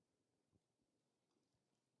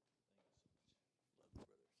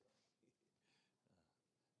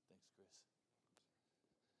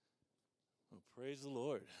Praise the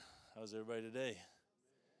Lord. How's everybody today?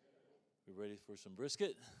 We ready for some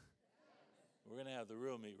brisket? We're going to have the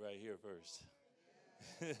real meat right here first.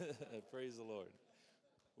 Praise the Lord.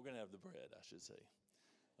 We're going to have the bread, I should say.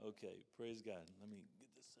 Okay, praise God. Let me get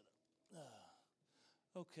this set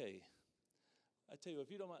up. Okay. I tell you, if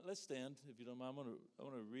you don't mind, let's stand. If you don't mind, I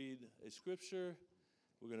want to read a scripture.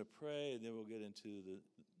 We're going to pray, and then we'll get into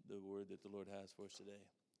the word that the Lord has for us today.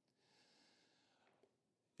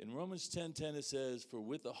 In Romans 10:10 it says, "For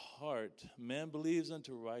with the heart man believes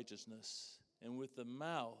unto righteousness, and with the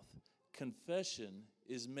mouth confession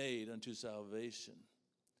is made unto salvation."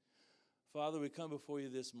 Father, we come before you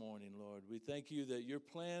this morning, Lord. We thank you that your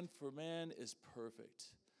plan for man is perfect.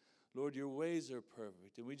 Lord, your ways are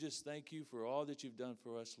perfect. And we just thank you for all that you've done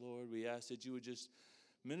for us, Lord. We ask that you would just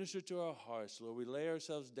minister to our hearts, Lord. We lay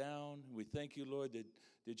ourselves down. We thank you, Lord,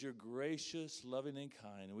 that you're gracious, loving, and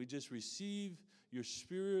kind. And we just receive your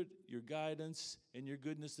spirit, your guidance, and your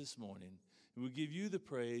goodness this morning. And we give you the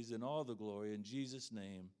praise and all the glory. In Jesus'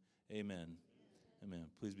 name, amen.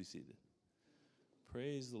 Amen. Please be seated.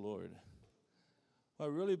 Praise the Lord. Well,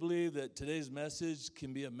 I really believe that today's message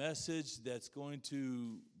can be a message that's going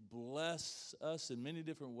to bless us in many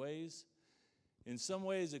different ways. In some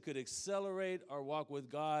ways, it could accelerate our walk with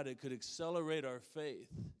God. It could accelerate our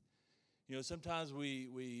faith. You know, sometimes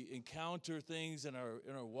we encounter things in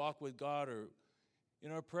our walk with God or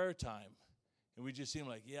in our prayer time, and we just seem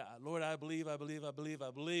like, yeah, Lord, I believe,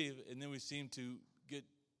 and then we seem to get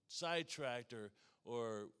sidetracked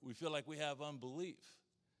or we feel like we have unbelief.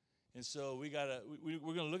 And so we're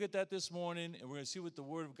going to look at that this morning, and we're going to see what the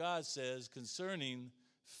Word of God says concerning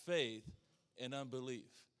faith and unbelief.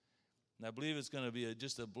 And I believe it's going to be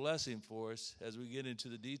just a blessing for us as we get into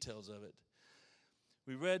the details of it.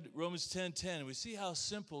 We read Romans 10:10, and we see how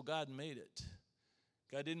simple God made it.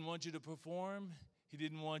 God didn't want you to perform. He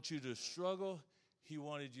didn't want you to struggle. He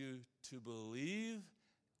wanted you to believe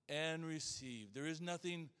and receive. There is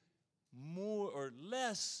nothing more or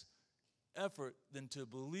less effort than to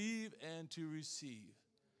believe and to receive.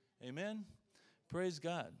 Amen? Praise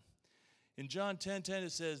God. In John 10:10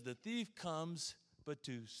 it says, "The thief comes but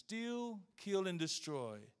to steal, kill, and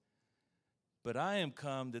destroy. But I am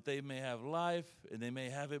come that they may have life and they may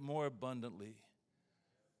have it more abundantly."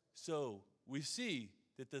 So we see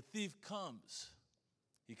that the thief comes.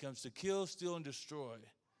 He comes to kill, steal, and destroy.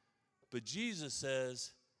 But Jesus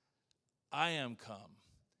says, "I am come,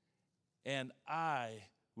 and I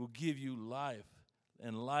will give you life,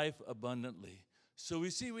 and life abundantly." So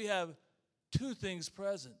we see we have two things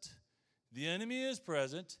present. The enemy is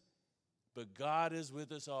present, but God is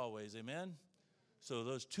with us always. Amen? So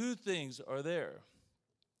those two things are there.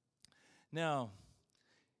 Now,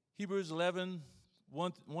 Hebrews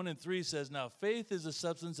 11:1-3 says, "Now faith is the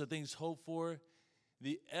substance of things hoped for,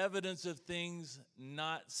 the evidence of things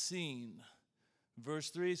not seen." Verse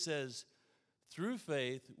 3 says, "Through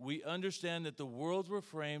faith we understand that the worlds were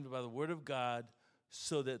framed by the word of God,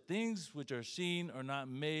 so that things which are seen are not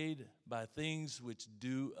made by things which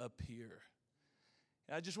do appear."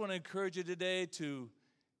 And I just want to encourage you today to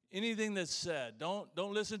anything that's said, don't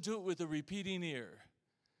listen to it with a repeating ear.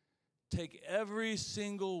 Take every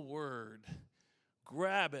single word,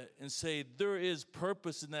 grab it, and say, there is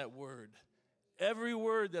purpose in that word. Every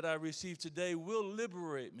word that I receive today will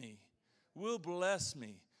liberate me, will bless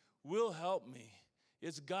me, will help me.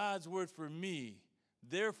 It's God's word for me.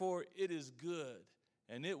 Therefore, it is good,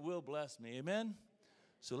 and it will bless me. Amen?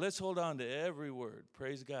 So let's hold on to every word.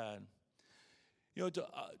 Praise God. You know,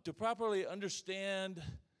 to properly understand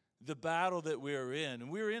the battle that we are in,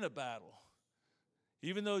 and we're in a battle.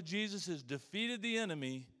 Even though Jesus has defeated the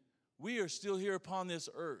enemy, we are still here upon this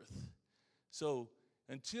earth. So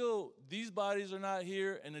until these bodies are not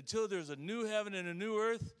here, and until there's a new heaven and a new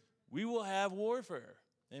earth, we will have warfare.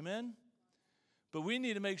 Amen? But we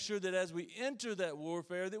need to make sure that as we enter that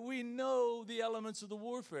warfare, that we know the elements of the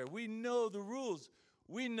warfare. We know the rules.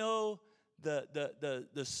 We know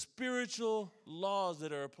the spiritual laws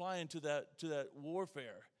that are applying to that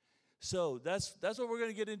warfare. So that's what we're going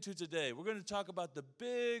to get into today. We're going to talk about the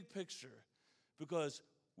big picture because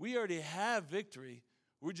we already have victory.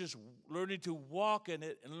 We're just learning to walk in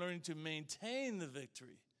it and learning to maintain the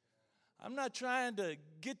victory. I'm not trying to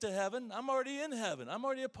get to heaven. I'm already in heaven. I'm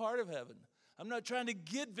already a part of heaven. I'm not trying to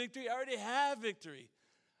get victory. I already have victory.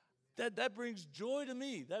 That brings joy to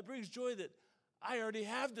me. That brings joy that I already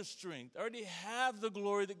have the strength. I already have the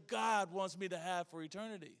glory that God wants me to have for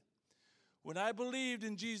eternity. When I believed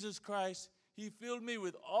in Jesus Christ, he filled me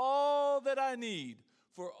with all that I need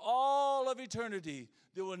for all of eternity.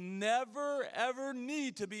 There will never, ever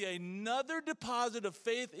need to be another deposit of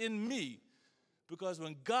faith in me Because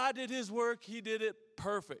when God did his work, he did it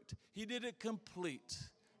perfect. He did it complete.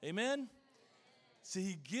 Amen? See,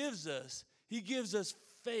 he gives us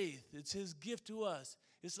faith. It's his gift to us.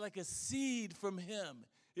 It's like a seed from him.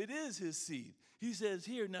 It is his seed. He says,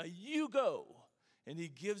 here, now you go. And he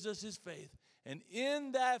gives us his faith. And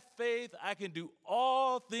in that faith, I can do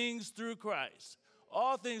all things through Christ.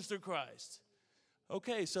 All things through Christ.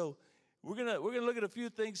 Okay, so we're gonna look at a few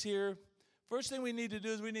things here. First thing we need to do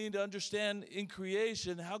is we need to understand in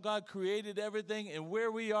creation how God created everything and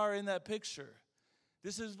where we are in that picture.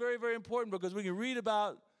 This is very, very important because we can read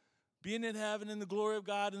about being in heaven and the glory of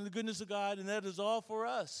God and the goodness of God, and that is all for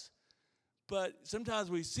us. But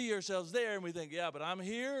sometimes we see ourselves there and we think, yeah, but I'm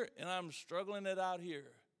here and I'm struggling it out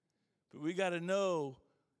here. But we got to know,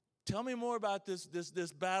 tell me more about this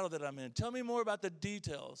battle that I'm in. Tell me more about the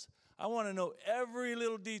details. I want to know every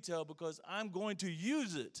little detail because I'm going to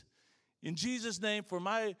use it in Jesus' name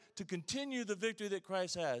to continue the victory that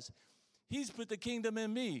Christ has. He's put the kingdom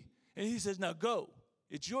in me. And he says, now go.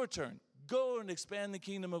 It's your turn. Go and expand the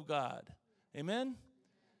kingdom of God. Amen?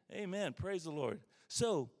 Amen. Praise the Lord.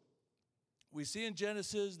 So, we see in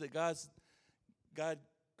Genesis that God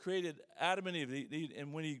created Adam and Eve.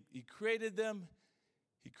 And when he created them,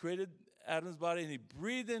 he created Adam's body and he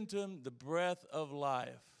breathed into him the breath of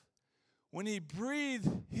life. When he breathed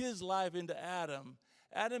his life into Adam,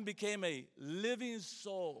 Adam became a living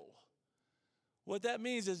soul. What that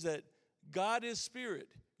means is that God is spirit.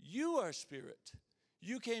 You are spirit.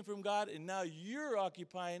 You came from God, and now you're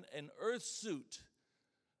occupying an earth suit,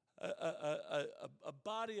 a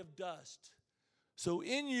body of dust. So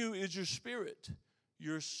in you is your spirit.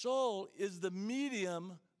 Your soul is the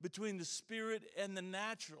medium between the spirit and the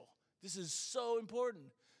natural. This is so important.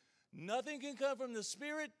 Nothing can come from the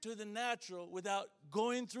spirit to the natural without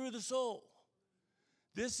going through the soul.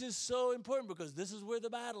 This is so important because this is where the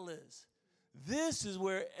battle is. This is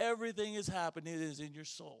where everything is happening. It is in your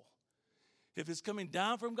soul. If it's coming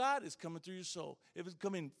down from God, it's coming through your soul. If it's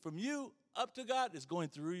coming from you up to God, it's going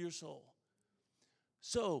through your soul.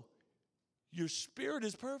 So, your spirit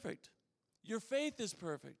is perfect. Your faith is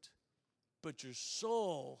perfect. But your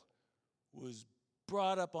soul was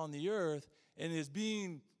brought up on the earth and is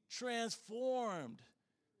being transformed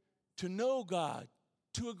to know God,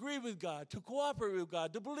 to agree with God, to cooperate with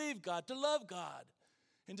God, to believe God, to love God,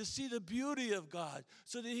 and to see the beauty of God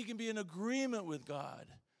so that he can be in agreement with God.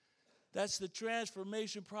 That's the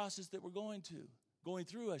transformation process that we're going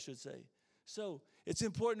through, I should say. So it's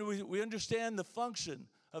important we understand the function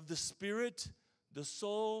of the spirit, the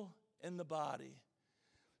soul, and the body.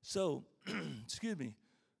 So, excuse me.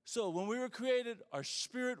 So when we were created, our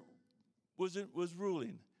spirit was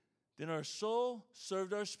ruling. Then our soul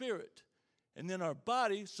served our spirit. And then our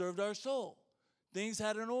body served our soul. Things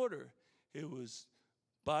had an order. It was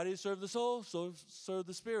body served the soul, soul served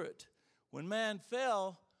the spirit. When man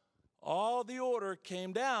fell, all the order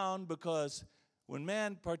came down because when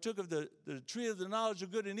man partook of the tree of the knowledge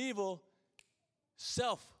of good and evil,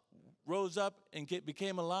 self rose up and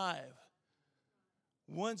became alive.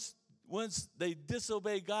 Once they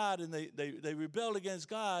disobeyed God and they rebelled against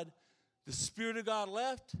God, the Spirit of God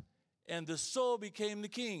left and the soul became the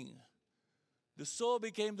king. The soul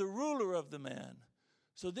became the ruler of the man.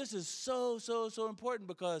 So this is so important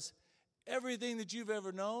because everything that you've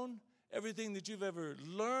ever known, everything that you've ever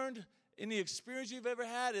learned, any experience you've ever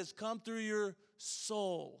had has come through your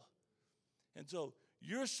soul. And so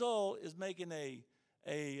your soul is making a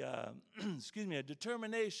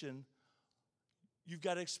determination. You've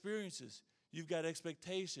got experiences. You've got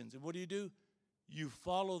expectations. And what do? You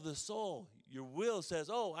follow the soul. Your will says,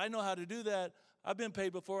 oh, I know how to do that. I've been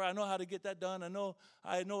paid before. I know how to get that done.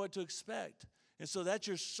 I know what to expect. And so that's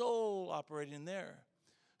your soul operating there.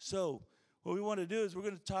 So what we want to do is we're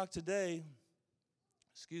going to talk today,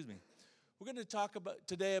 we're going to talk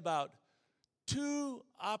today about two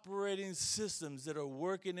operating systems that are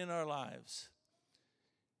working in our lives.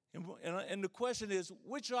 And the question is,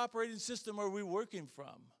 which operating system are we working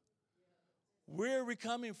from? Where are we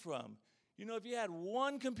coming from? You know, if you had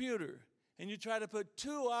one computer and you try to put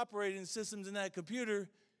two operating systems in that computer,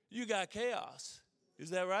 you got chaos. Is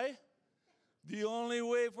that right? The only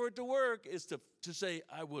way for it to work is to say,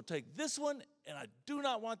 I will take this one, and I do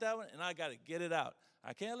not want that one, and I got to get it out.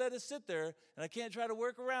 I can't let it sit there, and I can't try to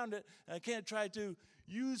work around it, and I can't try to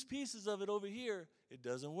use pieces of it over here. It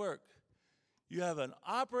doesn't work. You have an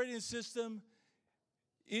operating system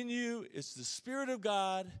in you. It's the Spirit of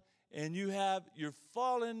God, and you have your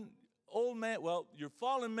fallen old man. Well, your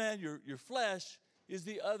fallen man, your flesh, is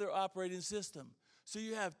the other operating system. So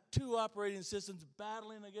you have two operating systems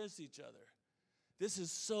battling against each other. This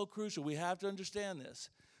is so crucial. We have to understand this.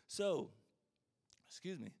 So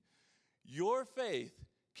Your faith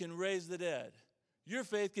can raise the dead. Your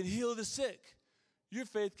faith can heal the sick. Your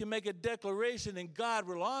faith can make a declaration and God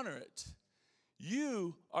will honor it.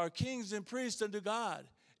 You are kings and priests unto God.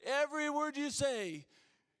 Every word you say,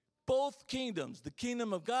 both kingdoms, the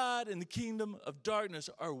kingdom of God and the kingdom of darkness,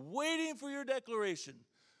 are waiting for your declaration,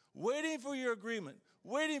 waiting for your agreement,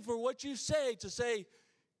 waiting for what you say to say,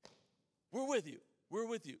 we're with you, we're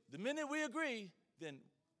with you. The minute we agree, then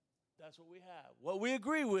that's what we have. What we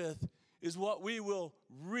agree with is what we will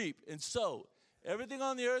reap and sow. Everything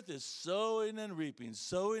on the earth is sowing and reaping,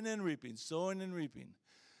 sowing and reaping, sowing and reaping.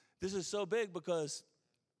 This is so big because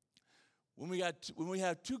when we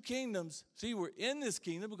have two kingdoms, see, we're in this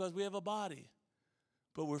kingdom because we have a body.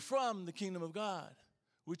 But we're from the kingdom of God,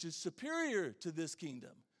 which is superior to this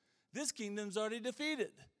kingdom. This kingdom's already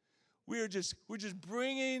defeated. We're just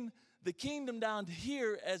bringing the kingdom down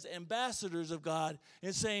here as ambassadors of God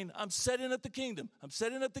and saying, I'm setting up the kingdom. I'm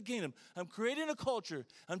setting up the kingdom. I'm creating a culture.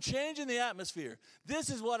 I'm changing the atmosphere. This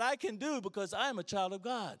is what I can do because I'm a child of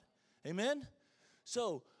God. Amen?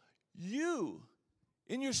 So you,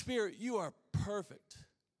 in your spirit, you are perfect.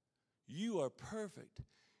 You are perfect.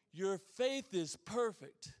 Your faith is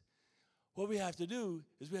perfect. What we have to do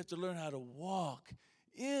is we have to learn how to walk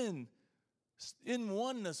in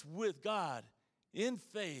oneness with God, in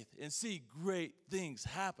faith, and see great things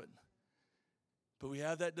happen. But we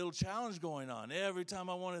have that little challenge going on. Every time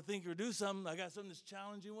I want to think or do something, I got something that's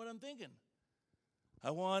challenging what I'm thinking.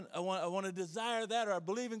 I want to desire that, or I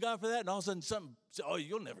believe in God for that, and all of a sudden something, oh,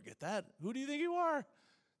 you'll never get that. Who do you think you are?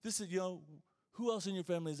 This is, who else in your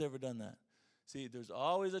family has ever done that? See, there's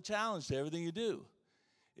always a challenge to everything you do.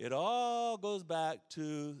 It all goes back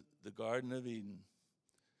to the Garden of Eden.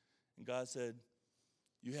 And God said,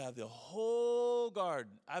 you have the whole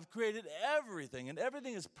garden. I've created everything, and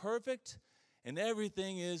everything is perfect, and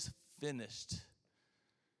everything is finished.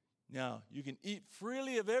 Now, you can eat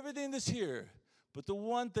freely of everything that's here, but the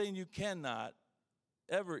one thing you cannot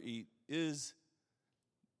ever eat is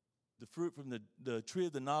the fruit from the tree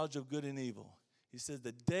of the knowledge of good and evil. He says,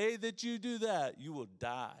 the day that you do that, you will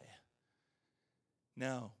die.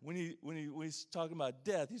 Now, when he's talking about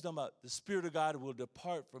death, he's talking about the Spirit of God will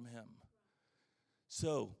depart from him.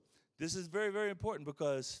 So, this is very, very important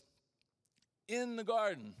because in the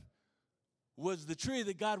garden was the tree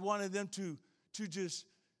that God wanted them to just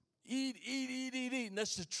eat, and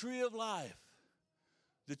that's the tree of life.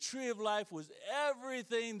 The tree of life was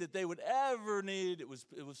everything that they would ever need. It was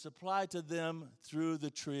supplied to them through the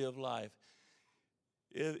tree of life.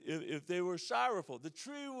 If they were sorrowful, the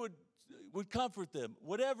tree would comfort them.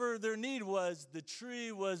 Whatever their need was, the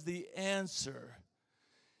tree was the answer.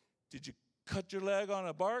 Did you cut your leg on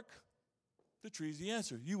a bark? The tree's the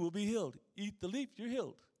answer. You will be healed. Eat the leaf, you're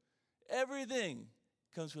healed. Everything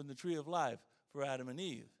comes from the tree of life for Adam and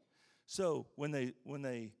Eve. So when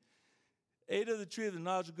they ate of the tree of the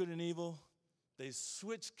knowledge of good and evil, they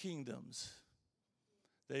switched kingdoms.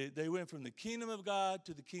 They went from the kingdom of God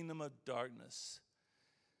to the kingdom of darkness.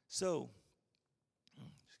 So,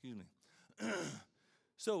 excuse me.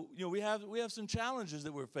 So, we have some challenges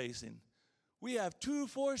that we're facing. We have two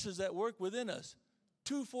forces that work within us.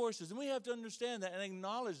 Two forces, and we have to understand that and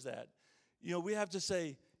acknowledge that. We have to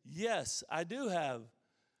say, yes, I do have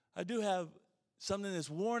something that's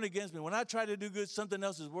warring against me. When I try to do good, something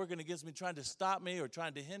else is working against me, trying to stop me or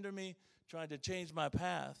trying to hinder me, trying to change my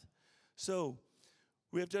path. So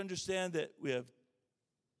we have to understand that let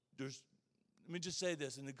me just say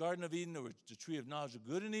this. In the Garden of Eden, there was the tree of knowledge of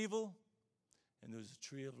good and evil, and there was the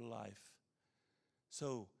tree of life.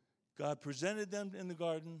 So God presented them in the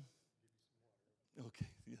garden. Okay,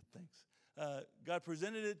 yeah, thanks. God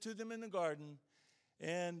presented it to them in the garden,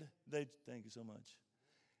 and thank you so much.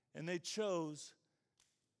 And they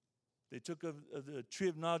took of the tree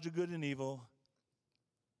of knowledge of good and evil.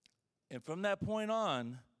 And from that point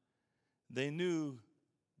on, they knew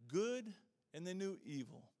good and they knew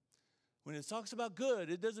evil. When it talks about good,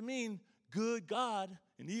 it doesn't mean good God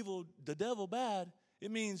and evil, the devil, bad.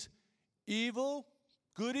 It means evil,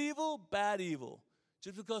 good evil, bad evil.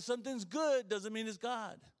 Just because something's good doesn't mean it's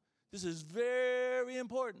God. This is very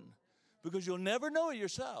important because you'll never know it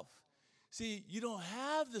yourself. See, you don't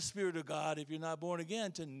have the Spirit of God if you're not born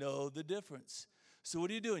again to know the difference. So what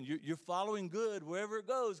are you doing? You're following good wherever it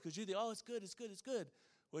goes because you think, oh, it's good, it's good, it's good.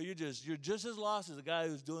 Well, you're just as lost as the guy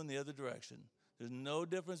who's doing the other direction. There's no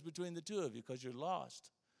difference between the two of you because you're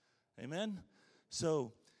lost. Amen?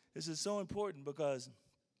 So this is so important because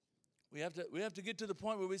we have to get to the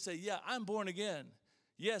point where we say, yeah, I'm born again.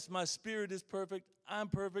 Yes, my spirit is perfect. I'm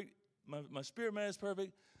perfect. My spirit man is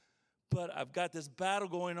perfect. But I've got this battle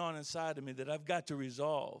going on inside of me that I've got to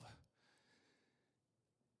resolve.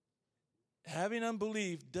 having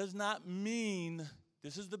unbelief does not mean,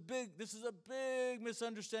 this is a big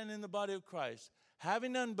misunderstanding in the body of Christ.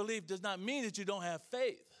 Having unbelief does not mean that you don't have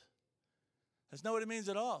faith. That's not what it means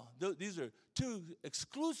at all. These are two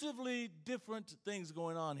exclusively different things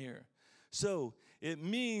going on here. So it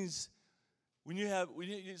means when you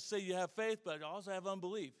say you have faith, but you also have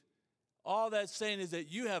unbelief, all that's saying is that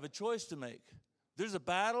you have a choice to make. There's a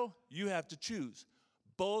battle, you have to choose.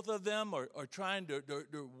 Both of them are trying to,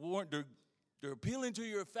 they're appealing to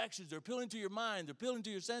your affections, they're appealing to your mind, they're appealing to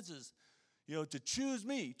your senses, to choose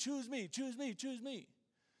me, choose me, choose me, choose me.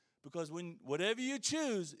 Because whatever you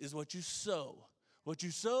choose is what you sow. What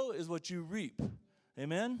you sow is what you reap.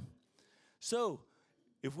 Amen? So,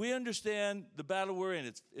 if we understand the battle we're in,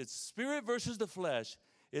 it's spirit versus the flesh.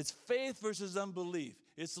 It's faith versus unbelief.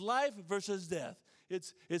 It's life versus death.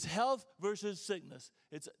 It's health versus sickness.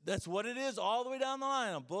 That's what it is all the way down the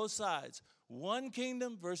line on both sides. One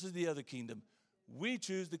kingdom versus the other kingdom. We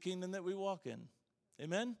choose the kingdom that we walk in.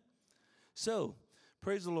 Amen? So,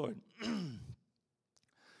 praise the Lord.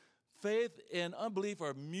 Faith and unbelief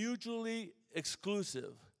are mutually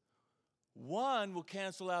exclusive. One will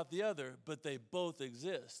cancel out the other, but they both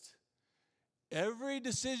exist. Every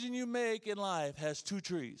decision you make in life has two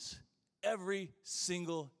trees. Every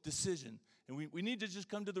single decision. And we need to just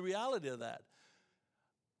come to the reality of that.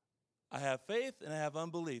 I have faith and I have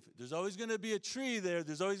unbelief. There's always going to be a tree there.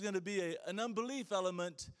 There's always going to be an unbelief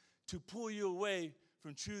element to pull you away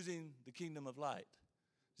from choosing the kingdom of light.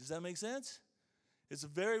 Does that make sense? It's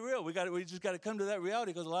very real. We just got to come to that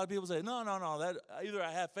reality, because a lot of people say, no, that either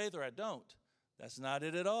I have faith or I don't. That's not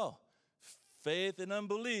it at all. Faith and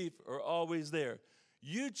unbelief are always there.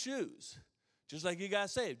 You choose. Just like you got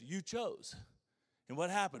saved, you chose. And what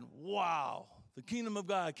happened? Wow, the kingdom of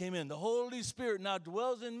God came in. The Holy Spirit now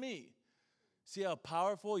dwells in me. See how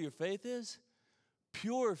powerful your faith is?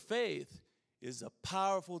 Pure faith is a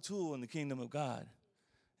powerful tool in the kingdom of God.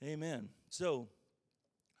 Amen. So,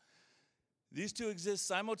 these two exist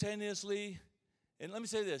simultaneously. And let me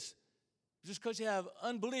say this. Just because you have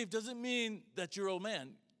unbelief doesn't mean that you're old man.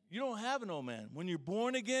 You don't have an old man. When you're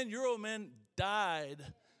born again, your old man died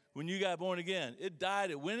when you got born again. It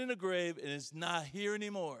died, it went in the grave, and it's not here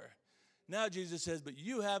anymore. Now Jesus says, but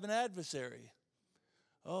you have an adversary.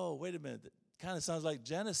 Oh, wait a minute. That kind of sounds like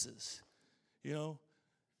Genesis.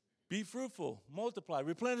 Be fruitful, multiply,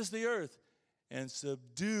 replenish the earth, and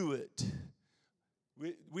subdue it.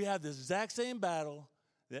 We have the exact same battle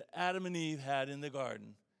that Adam and Eve had in the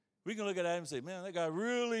garden. We can look at Adam and say, man, that guy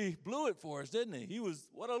really blew it for us, didn't he?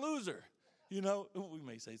 What a loser. We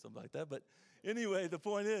may say something like that, but anyway, the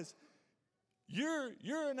point is, you're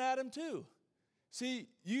an Adam too. See,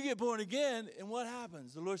 you get born again, and what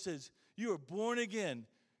happens? The Lord says, you are born again.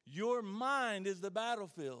 Your mind is the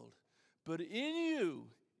battlefield. But in you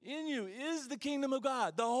is the kingdom of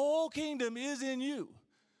God. The whole kingdom is in you.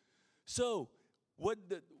 So, what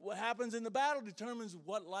happens in the battle determines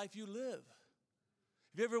what life you live.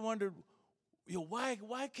 Have you ever wondered,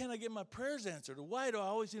 why can't I get my prayers answered? Or why do I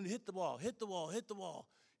always seem to hit the wall?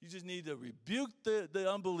 You just need to rebuke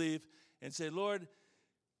the unbelief and say, Lord,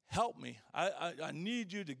 help me. I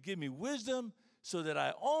need you to give me wisdom so that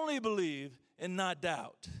I only believe and not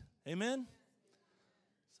doubt. Amen?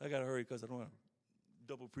 So I got to hurry because I don't want to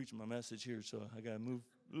double preach my message here, so I got to move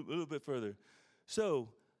a little bit further. So,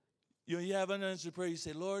 you have unanswered prayer. You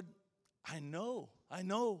say, Lord, I know, I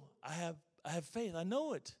have faith. I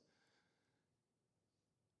know it.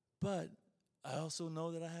 But I also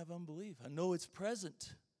know that I have unbelief. I know it's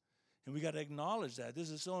present. And we got to acknowledge that. This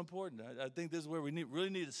is so important. I think this is where we really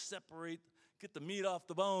need to separate, get the meat off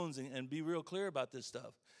the bones and be real clear about this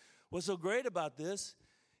stuff. What's so great about this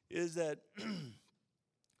is that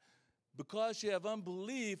because you have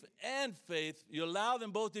unbelief and faith, you allow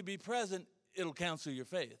them both to be present, it'll cancel your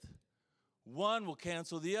faith. One will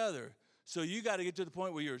cancel the other. So you got to get to the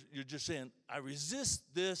point where you're just saying, I resist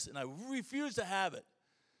this and I refuse to have it.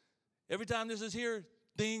 Every time this is here,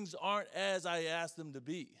 things aren't as I asked them to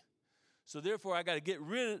be. So therefore, I got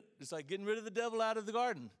to it's like getting rid of the devil out of the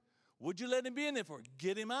garden. What'd you let him be in there for?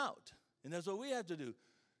 Get him out. And that's what we have to do.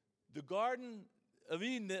 The Garden of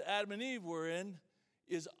Eden that Adam and Eve were in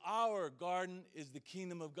is our garden, is the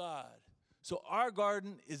kingdom of God. So our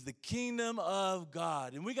garden is the kingdom of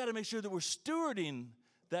God. And we got to make sure that we're stewarding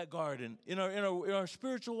that garden in our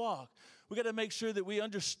spiritual walk. We got to make sure that we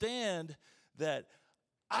understand that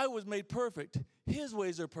I was made perfect. His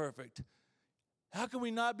ways are perfect. How can we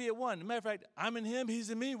not be at one? As a matter of fact, I'm in him, he's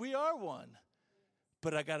in me, we are one.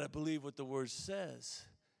 But I got to believe what the word says.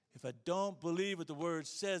 If I don't believe what the word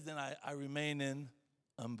says, then I remain in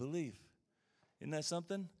unbelief. Isn't that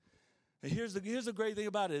something? And here's the great thing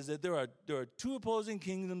about it is that there are two opposing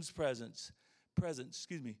kingdoms present.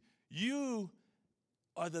 You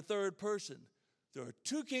are the third person. There are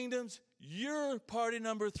two kingdoms. You're party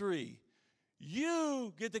number 3.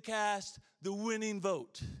 You get to cast the winning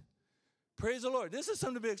vote. Praise the Lord. This is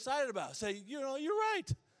something to be excited about. Say, you're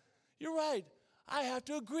right. You're right. I have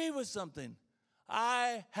to agree with something.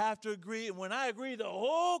 I have to agree. And when I agree, the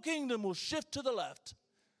whole kingdom will shift to the left.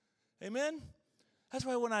 Amen? That's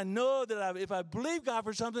why when I know that if I believe God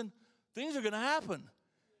for something, things are going to happen.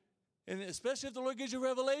 And especially if the Lord gives you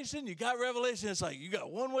revelation, you got revelation. It's like you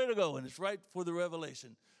got one way to go, and it's right for the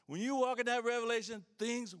revelation. When you walk in that revelation,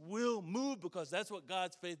 things will move because that's what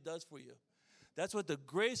God's faith does for you. That's what the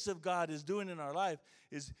grace of God is doing in our life,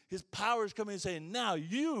 is his power is coming and saying, now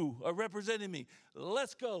you are representing me.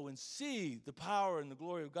 Let's go and see the power and the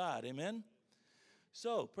glory of God. Amen?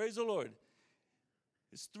 So, praise the Lord.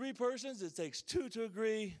 It's 3 persons. It takes 2 to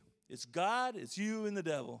agree. It's God, it's you, and the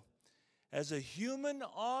devil. As a human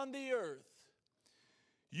on the earth,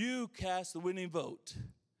 you cast the winning vote.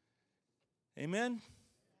 Amen?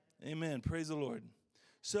 Amen. Praise the Lord.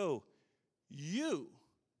 So, you,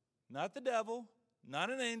 not the devil, not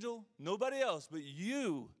an angel, nobody else, but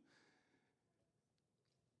you,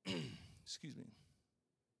 excuse me,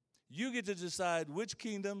 you get to decide which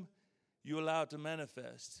kingdom you allow to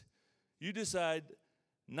manifest. You decide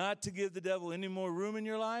not to give the devil any more room in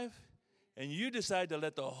your life, and you decide to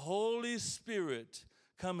let the Holy Spirit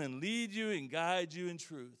come and lead you and guide you in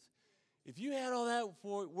truth. If you had all that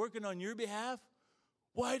for working on your behalf,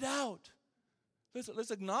 why doubt?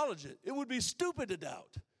 Let's acknowledge it. It would be stupid to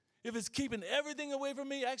doubt. If it's keeping everything away from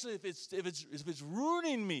me, actually, if it's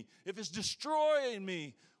ruining me, if it's destroying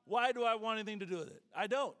me, why do I want anything to do with it? I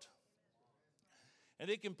don't. And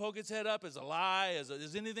it can poke its head up as a lie,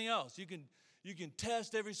 as anything else. You can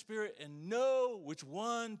test every spirit and know which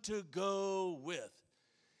one to go with.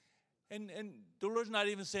 And the Lord's not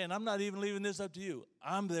even saying, I'm not even leaving this up to you.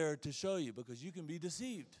 I'm there to show you because you can be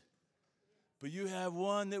deceived. But you have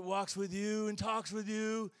one that walks with you and talks with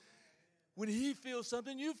you. When he feels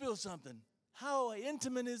something, you feel something. How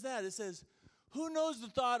intimate is that? It says, who knows the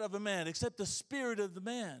thought of a man except the spirit of the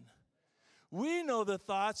man? We know the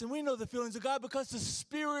thoughts and we know the feelings of God because the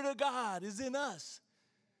Spirit of God is in us.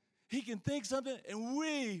 He can think something and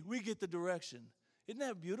we get the direction. Isn't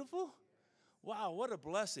that beautiful? Wow, what a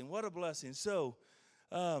blessing, what a blessing. So,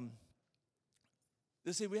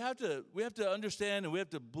 you see, we have to understand and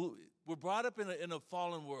we're brought up in a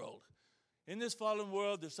fallen world. In this fallen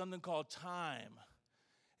world, there's something called time.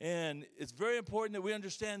 And it's very important that we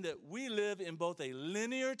understand that we live in both a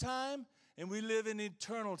linear time and we live in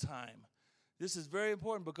eternal time. This is very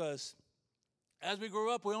important because as we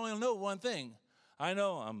grow up, we only know one thing. I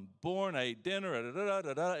know I'm born, I eat dinner, and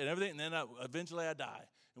everything, and then eventually I die.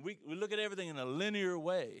 And we look at everything in a linear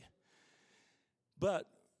way. But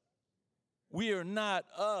we are not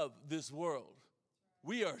of this world.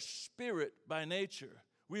 We are spirit by nature.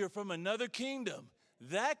 We are from another kingdom.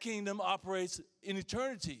 That kingdom operates in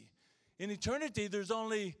eternity. In eternity, there's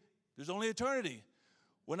only eternity.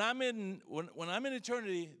 When I'm in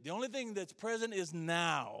eternity, the only thing that's present is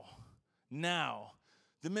now. Now.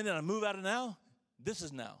 The minute I move out of now, this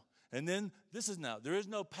is now. And then this is now. There is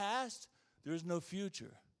no past. There is no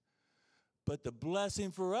future. But the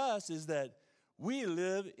blessing for us is that we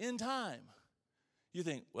live in time. You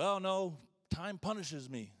think, well, no, time punishes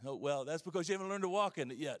me. Oh, well, that's because you haven't learned to walk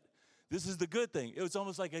in it yet. This is the good thing. It was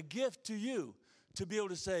almost like a gift to you to be able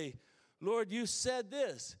to say, Lord, you said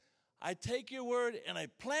this. I take your word and I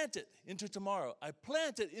plant it into tomorrow. I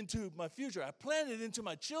plant it into my future. I plant it into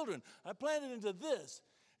my children. I plant it into this.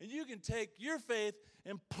 And you can take your faith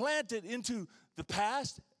and plant it into the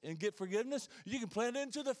past and get forgiveness. You can plant it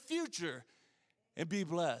into the future and be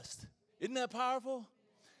blessed. Isn't that powerful?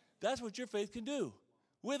 That's what your faith can do.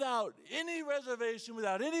 Without any reservation,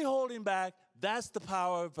 without any holding back, that's the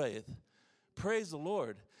power of faith. Praise the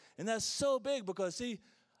Lord. And that's so big because, see,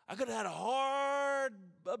 I could have had a hard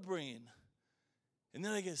upbringing. And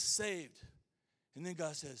then I get saved. And then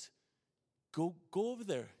God says, go over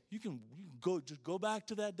there. You can just go back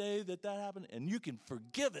to that day that happened, and you can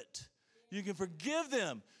forgive it. You can forgive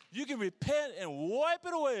them. You can repent and wipe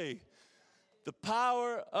it away. The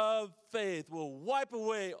power of faith will wipe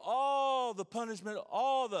away all the punishment,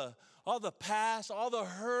 all the past, all the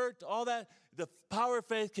hurt, all that. The power of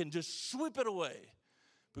faith can just sweep it away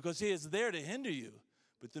because he is there to hinder you.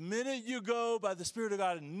 But the minute you go by the Spirit of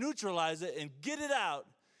God and neutralize it and get it out,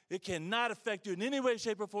 it cannot affect you in any way,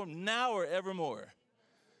 shape, or form now or evermore.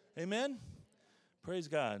 Amen? Praise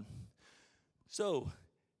God. So,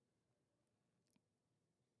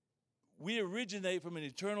 we originate from an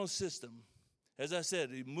eternal system. As I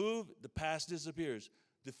said, we move, the past disappears.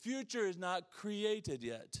 The future is not created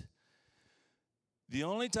yet. The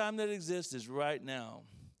only time that exists is right now.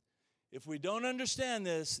 If we don't understand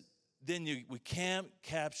this, then we can't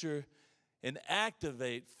capture and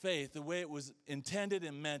activate faith the way it was intended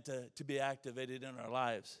and meant to be activated in our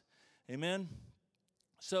lives. Amen?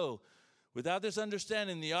 So, without this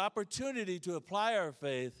understanding, the opportunity to apply our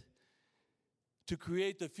faith to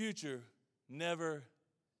create the future never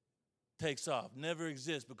takes off, never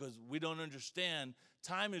exists, because we don't understand.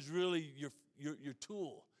 Time is really your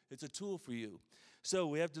tool. It's a tool for you. So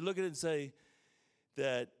we have to look at it and say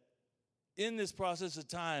that in this process of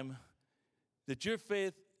time, that your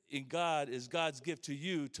faith in God is God's gift to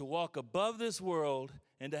you to walk above this world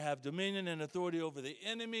and to have dominion and authority over the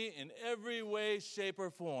enemy in every way, shape,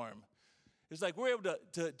 or form. It's like we're able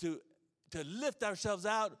to lift ourselves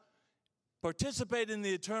out, participate in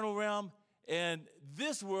the eternal realm, and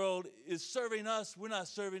this world is serving us. We're not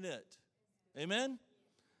serving it. Amen?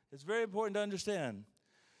 It's very important to understand.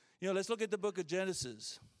 Let's look at the book of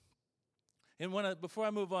Genesis. And before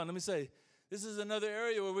I move on, let me say, this is another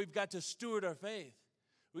area where we've got to steward our faith.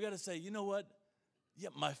 We got to say, you know what? Yeah,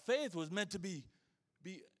 my faith was meant to be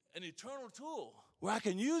an eternal tool where I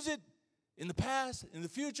can use it in the past, in the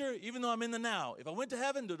future, even though I'm in the now. If I went to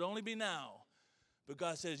heaven, it would only be now. But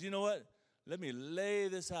God says, you know what? Let me lay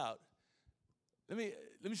this out. Let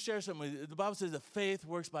me share something with you. The Bible says that faith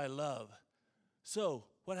works by love. So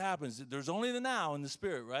what happens? There's only the now in the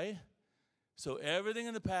spirit, right? So everything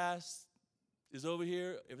in the past is over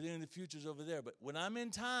here. Everything in the future is over there. But when I'm in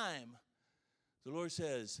time, the Lord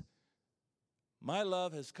says, my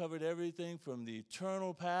love has covered everything from the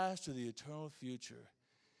eternal past to the eternal future.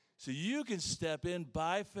 So you can step in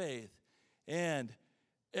by faith. And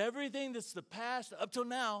everything that's the past up till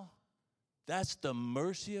now, that's the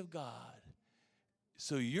mercy of God.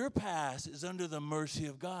 So your past is under the mercy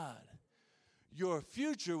of God. Your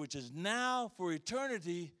future, which is now for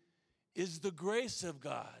eternity, is the grace of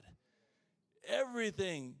God.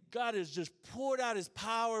 Everything, God has just poured out his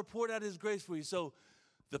power, poured out his grace for you. So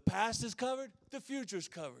the past is covered, the future is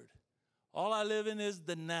covered. All I live in is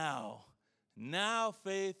the now. Now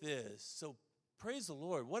faith is. So praise the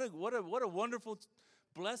Lord. What a wonderful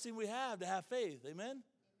blessing we have to have faith. Amen?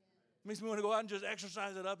 It makes me want to go out and just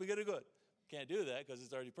exercise it up and get it good. Can't do that because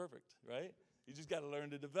it's already perfect, right? You just got to learn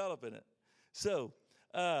to develop in it. So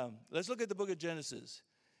let's look at the book of Genesis.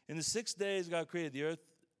 In the 6 days, God created the earth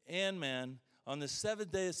and man. On the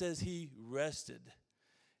seventh day, it says he rested.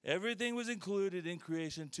 Everything was included in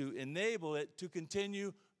creation to enable it to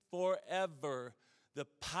continue forever. The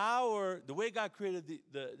power, the way God created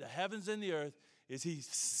the heavens and the earth is he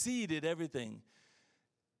seeded everything.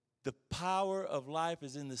 The power of life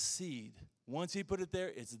is in the seed. Once he put it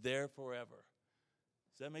there, it's there forever.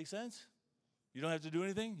 Does that make sense? You don't have to do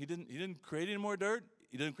anything. He didn't create any more dirt.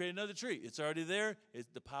 He didn't create another tree. It's already there.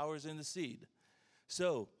 The power is in the seed.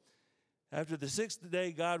 So, after the sixth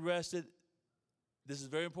day, God rested. This is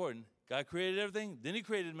very important. God created everything. Then he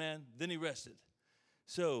created man. Then he rested.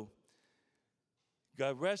 So,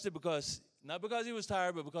 God rested not because he was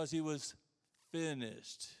tired, but because he was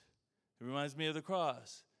finished. It reminds me of the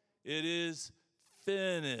cross. It is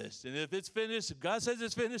finished. And if it's finished, if God says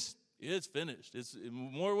it's finished, it's finished. It's in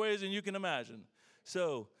more ways than you can imagine.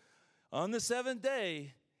 So, on the seventh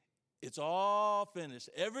day, it's all finished.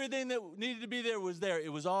 Everything that needed to be there was there.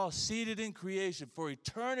 It was all seated in creation for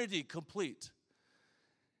eternity complete.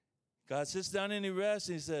 God sits down and he rests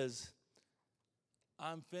and he says,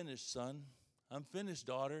 I'm finished, son. I'm finished,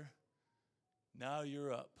 daughter. Now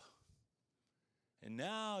you're up. And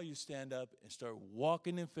now you stand up and start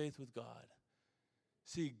walking in faith with God.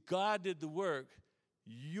 See, God did the work.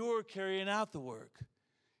 You're carrying out the work.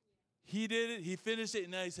 He did it. He finished it.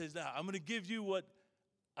 And now he says, now I'm going to give you what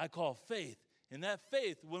I call faith. And that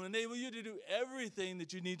faith will enable you to do everything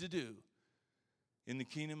that you need to do in the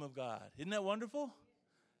kingdom of God. Isn't that wonderful?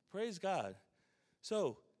 Praise God.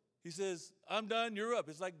 So he says, I'm done. You're up.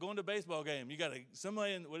 It's like going to a baseball game. You got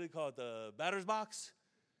somebody in, what do they call it, the batter's box?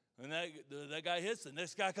 And that guy hits, the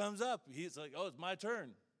next guy comes up. He's like, oh, it's my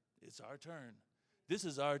turn. It's our turn. This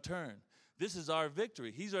is our turn. This is our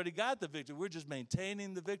victory. He's already got the victory. We're just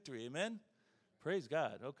maintaining the victory. Amen? Praise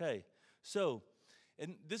God. Okay. So,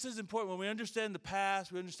 and this is important. When we understand the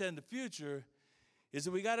past, we understand the future, is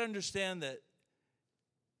that we got to understand that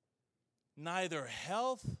neither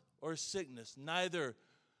health or sickness, neither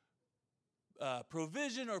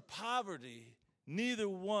provision or poverty, neither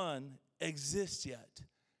one exists yet.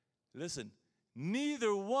 Listen,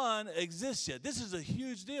 Neither one exists yet. This is a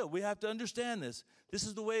huge deal. We have to understand this. This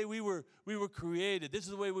is the way we were created. This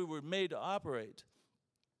is the way we were made to operate.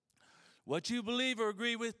 What you believe or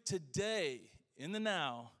agree with today, in the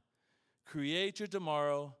now, create your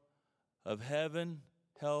tomorrow of heaven,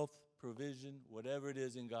 health, provision, whatever it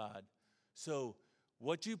is in God. So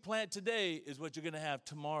what you plant today is what you're going to have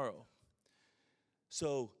tomorrow.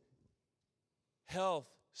 So health,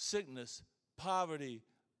 sickness, poverty,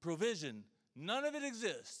 provision, none of it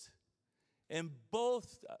exists. And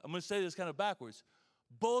both, I'm going to say this kind of backwards,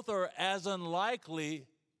 both are as unlikely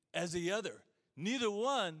as the other. Neither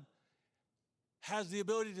one has the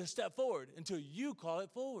ability to step forward until you call it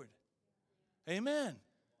forward. Amen.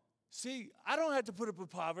 See, I don't have to put up with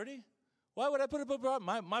poverty. Why would I put up with poverty?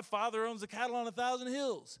 My father owns the cattle on 1,000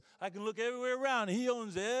 hills. I can look everywhere around. He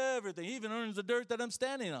owns everything. He even owns the dirt that I'm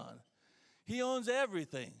standing on. He owns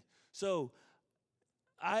everything. So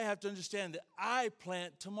I have to understand that I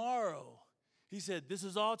plant tomorrow. He said, this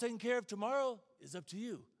is all taken care of. Tomorrow is up to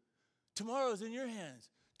you. Tomorrow is in your hands.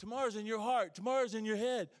 Tomorrow's in your heart. Tomorrow's in your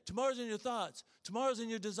head. Tomorrow's in your thoughts. Tomorrow's in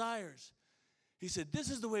your desires. He said, this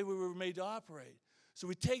is the way we were made to operate. So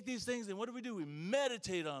we take these things and what do? We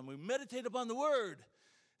meditate on them. We meditate upon the word.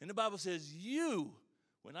 And the Bible says,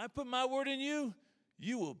 when I put my word in you,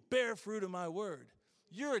 you will bear fruit of my word.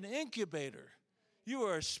 You're an incubator. You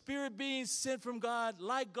are a spirit being sent from God,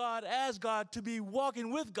 like God, as God, to be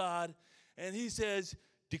walking with God. And he says,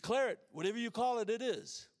 declare it. Whatever you call it, it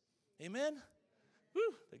is. Amen? Woo,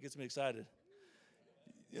 that gets me excited.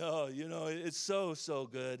 Oh, it's so, so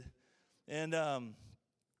good. And,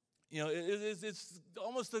 it's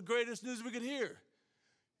almost the greatest news we could hear.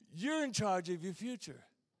 You're in charge of your future.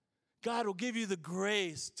 God will give you the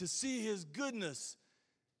grace to see his goodness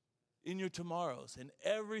in your tomorrows, and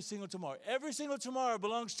every single tomorrow. Every single tomorrow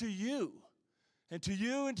belongs to you, and to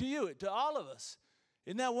you, and to you, to all of us.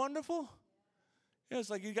 Isn't that wonderful? It's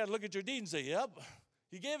like you got to look at your deed and say, yep,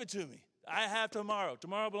 he gave it to me. I have tomorrow.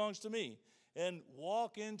 Tomorrow belongs to me. And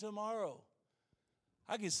walk in tomorrow.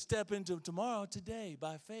 I can step into tomorrow today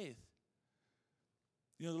by faith.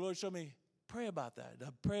 The Lord showed me, pray about that. I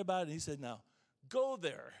pray about it, and he said, now, go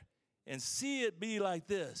there and see it be like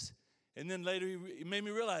this. And then later he made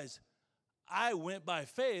me realize, I went by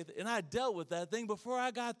faith, and I dealt with that thing before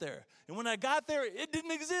I got there. And when I got there, it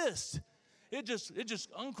didn't exist. It just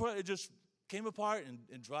came apart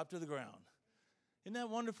and dropped to the ground. Isn't that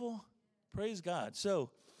wonderful? Praise God. So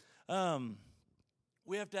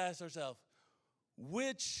we have to ask ourselves,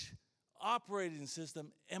 which operating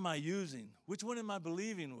system am I using? Which one am I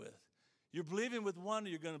believing with? You're believing with one, or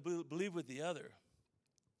you're going to believe with the other.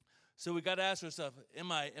 So we got to ask ourselves,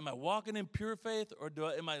 am I walking in pure faith, or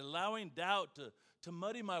am I allowing doubt to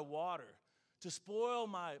muddy my water, to spoil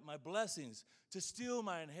my blessings, to steal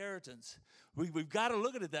my inheritance? We've got to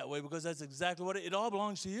look at it that way, because that's exactly what it all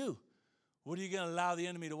belongs to you. What are you going to allow the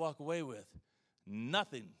enemy to walk away with?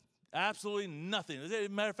 Nothing. Absolutely nothing. As a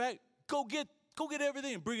matter of fact, go get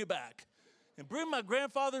everything and bring it back. And bring my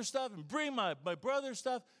grandfather's stuff and bring my brother's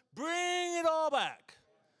stuff. Bring it all back.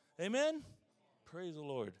 Amen? Praise the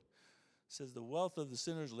Lord. It says the wealth of the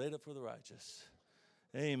sinners laid up for the righteous.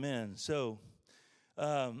 Amen. So,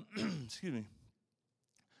 excuse me.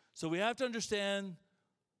 So we have to understand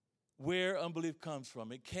where unbelief comes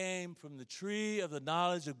from. It came from the tree of the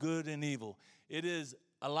knowledge of good and evil. It is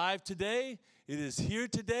alive today. It is here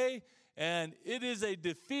today. And it is a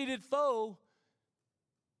defeated foe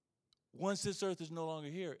once this earth is no longer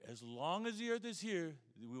here. As long as the earth is here,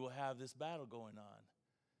 we will have this battle going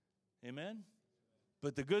on. Amen?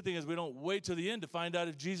 But the good thing is we don't wait till the end to find out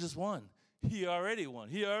if Jesus won. He already won.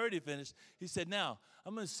 He already finished. He said, now,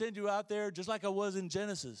 I'm going to send you out there just like I was in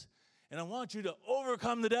Genesis. And I want you to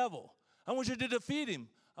overcome the devil. I want you to defeat him.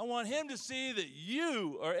 I want him to see that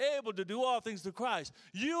you are able to do all things through Christ.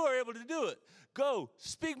 You are able to do it. Go,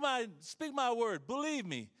 speak my word. Believe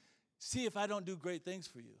me. See if I don't do great things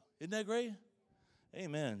for you. Isn't that great?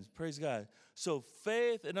 Amen. Praise God. So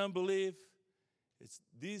faith and unbelief, it's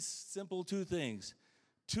these simple two things.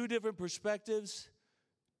 Two different perspectives,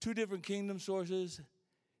 two different kingdom sources.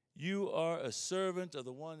 You are a servant of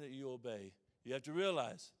the one that you obey. You have to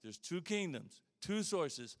realize there's two kingdoms, two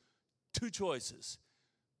sources, two choices.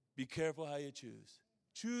 Be careful how you choose.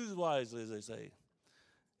 Choose wisely, as they say.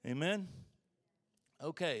 Amen?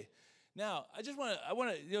 Okay. Now, I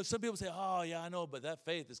want to, some people say, oh, yeah, I know, but that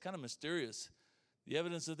faith is kind of mysterious. The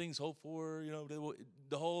evidence of things hoped for,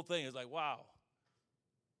 the whole thing is like, wow.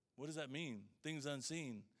 What does that mean? Things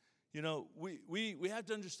unseen. We have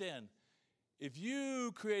to understand, if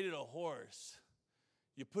you created a horse,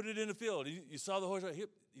 you put it in a field, you saw the horse right here,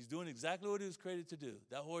 he's doing exactly what he was created to do.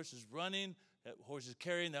 That horse is running, That horse is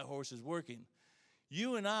carrying, that horse is working.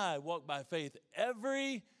 You and I walk by faith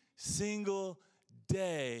every single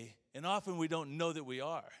day, and often we don't know that we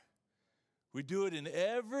are. We do it in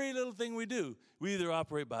every little thing we do. We either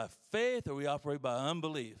operate by faith or we operate by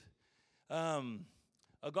unbelief.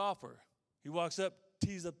 A golfer, he walks up,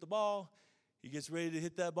 tees up the ball, he gets ready to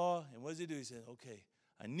hit that ball, and what does he do? He says, okay,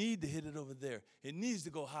 I need to hit it over there. It needs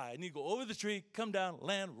to go high. I need to go over the tree, come down,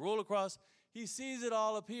 land, roll across. He sees it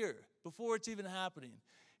all up here before it's even happening.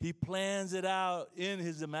 He plans it out in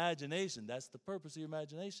his imagination. That's the purpose of your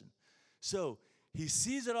imagination. So he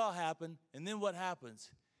sees it all happen, and then what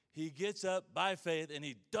happens? He gets up by faith, and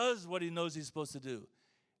he does what he knows he's supposed to do.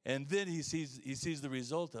 And then he sees the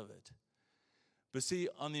result of it. But see,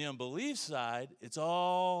 on the unbelief side, it's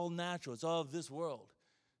all natural. It's all of this world.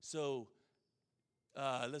 So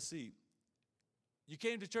let's see. You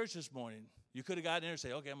came to church this morning. You could have gotten there and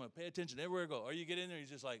say, okay, I'm going to pay attention everywhere I go. Or you get in there, you're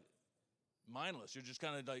just like mindless. You're just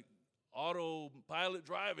kind of like autopilot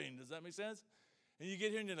driving. Does that make sense? And you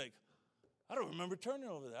get here and you're like, I don't remember turning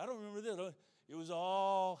over there. I don't remember this. It was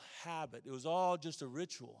all habit. It was all just a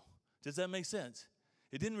ritual. Does that make sense?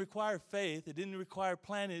 It didn't require faith. It didn't require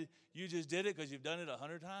planning. You just did it because you've done it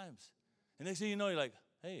 100 times. And next thing you know, you're like,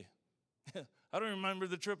 hey, I don't remember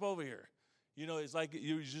the trip over here. You know, it's like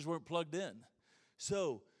you just weren't plugged in.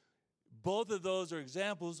 So both of those are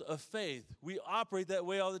examples of faith. We operate that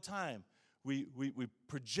way all the time. We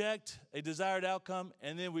project a desired outcome,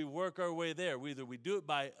 and then we work our way there. Either we do it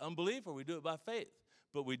by unbelief or we do it by faith,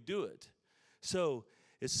 but we do it. So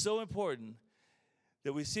it's so important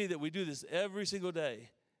that we see that we do this every single day.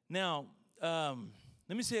 Now,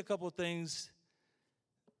 let me see a couple of things.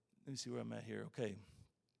 Let me see where I'm at here. Okay.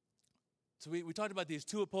 So we talked about these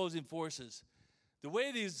two opposing forces. The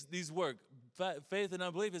way these work, faith and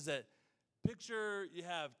unbelief, is that picture you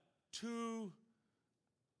have two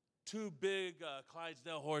big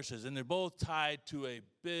Clydesdale horses, and they're both tied to a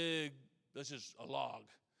big, that's just a log.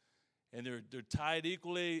 And they're tied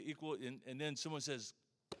equal, and then someone says,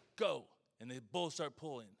 go. And they both start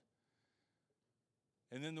pulling.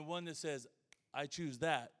 And then the one that says, I choose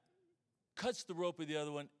that, cuts the rope of the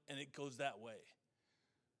other one, and it goes that way.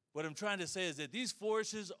 What I'm trying to say is that these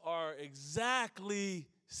forces are exactly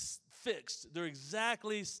fixed. They're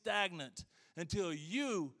exactly stagnant until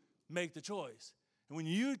you make the choice. And when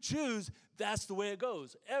you choose, that's the way it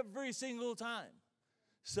goes every single time.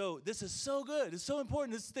 So this is so good. It's so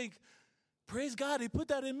important to think, praise God, he put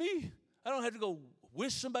that in me. I don't have to go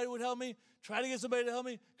wish somebody would help me, try to get somebody to help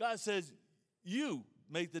me. God says, you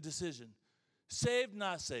make the decision. Saved,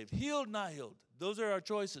 not saved. Healed, not healed. Those are our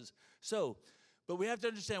choices. So, but we have to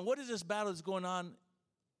understand, what is this battle that's going on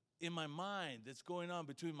in my mind, that's going on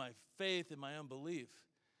between my faith and my unbelief?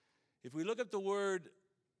 If we look up the word,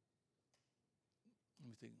 let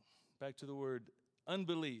me think, back to the word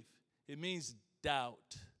unbelief, it means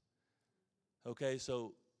doubt. Okay,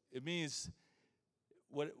 so it means,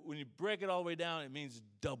 when you break it all the way down, it means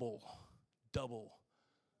double.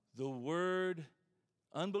 The word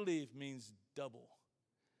unbelief means double.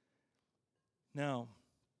 Now,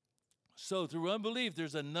 so through unbelief,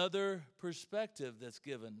 there's another perspective that's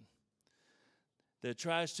given that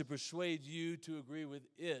tries to persuade you to agree with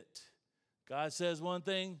it. God says one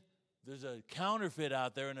thing, there's a counterfeit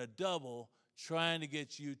out there and a double trying to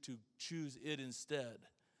get you to choose it instead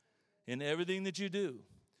in everything that you do.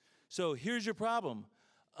 So here's your problem.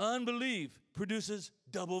 Unbelief produces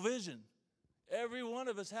double vision. Every one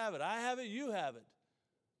of us have it. I have it, you have it.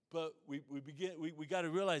 But we got to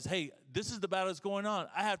realize, hey, this is the battle that's going on.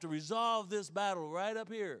 I have to resolve this battle right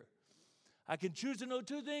up here. I can choose to know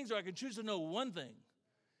two things, or I can choose to know one thing.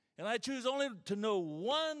 And I choose only to know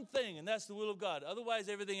one thing, and that's the will of God. Otherwise,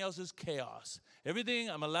 everything else is chaos. Everything,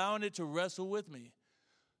 I'm allowing it to wrestle with me.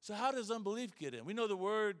 So how does unbelief get in? We know the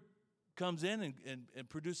word comes in and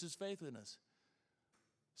produces faith in us.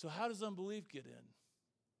 So how does unbelief get in?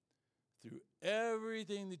 Through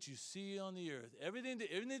everything that you see on the earth. Everything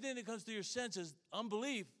that comes through your senses,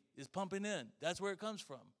 unbelief is pumping in. That's where it comes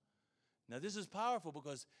from. Now, this is powerful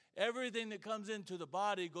because everything that comes into the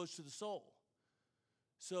body goes to the soul.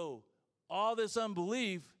 So all this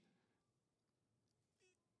unbelief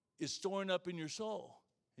is storing up in your soul.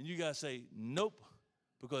 And you got to say, nope,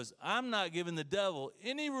 because I'm not giving the devil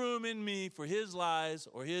any room in me for his lies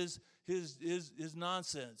or his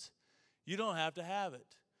nonsense. You don't have to have it.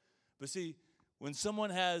 But see, when someone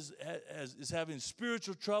is having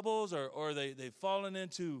spiritual troubles or they've fallen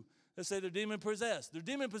into, let's say they're demon-possessed. They're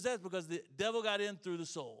demon-possessed because the devil got in through the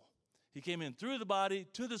soul. He came in through the body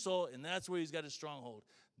to the soul, and that's where he's got his stronghold.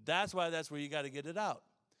 That's why that's where you got to get it out.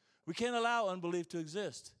 We can't allow unbelief to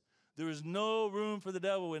exist. There is no room for the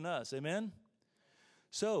devil in us. Amen?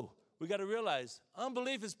 So we got to realize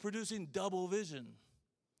unbelief is producing double vision.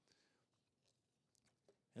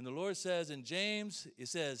 And the Lord says in James, it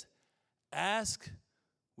says, ask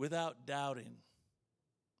without doubting.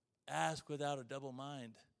 Ask without a double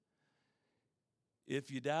mind. If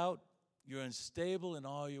you doubt, you're unstable in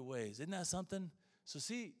all your ways. Isn't that something? So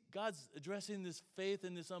see, God's addressing this faith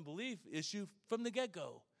and this unbelief issue from the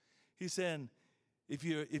get-go. He's saying, if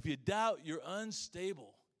you doubt, you're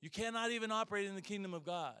unstable. You cannot even operate in the kingdom of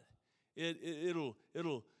God. It'll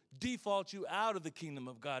default you out of the kingdom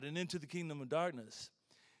of God and into the kingdom of darkness.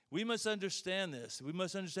 We must understand this. We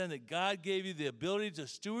must understand that God gave you the ability to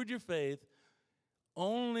steward your faith.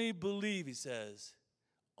 Only believe, he says.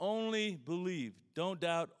 Only believe. Don't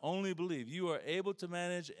doubt, only believe. You are able to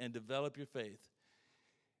manage and develop your faith.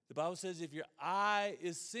 The Bible says if your eye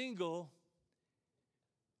is single,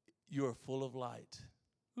 you are full of light.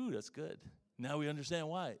 Ooh, that's good. Now we understand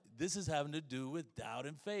why. This is having to do with doubt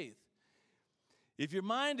and faith. If your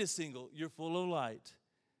mind is single, you're full of light.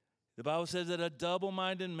 The Bible says that a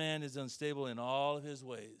double-minded man is unstable in all of his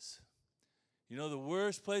ways. You know, the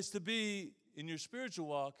worst place to be in your spiritual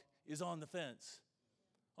walk is on the fence.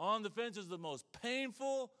 On the fence is the most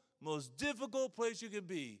painful, most difficult place you can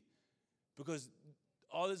be, because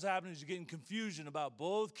all that's happening is you're getting confusion about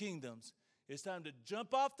both kingdoms. It's time to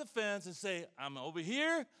jump off the fence and say, I'm over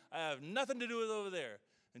here. I have nothing to do with over there.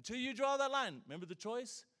 Until you draw that line. Remember the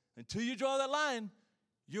choice? Until you draw that line,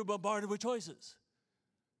 you're bombarded with choices.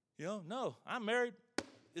 You know, no, I'm married.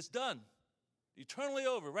 It's done. Eternally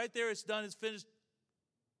over. Right there, it's done. It's finished.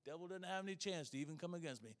 Devil doesn't have any chance to even come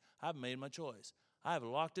against me. I've made my choice. I've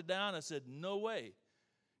locked it down. I said, no way.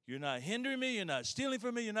 You're not hindering me. You're not stealing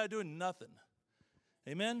from me. You're not doing nothing.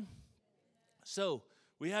 Amen? So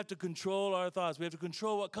we have to control our thoughts. We have to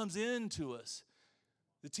control what comes into us.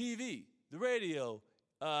 The TV, the radio,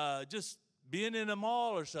 just being in a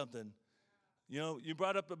mall or something. You know, you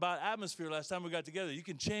brought up about atmosphere last time we got together. You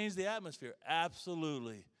can change the atmosphere.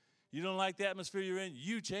 Absolutely. You don't like the atmosphere you're in,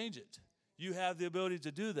 you change it. You have the ability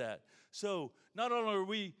to do that. So not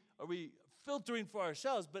only are we filtering for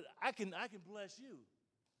ourselves, but I can bless you.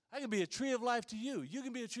 I can be a tree of life to you. You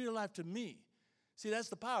can be a tree of life to me. See, that's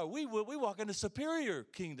the power. We walk in a superior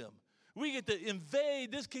kingdom. We get to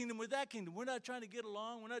invade this kingdom with that kingdom. We're not trying to get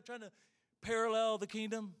along. We're not trying to parallel the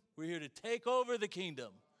kingdom. We're here to take over the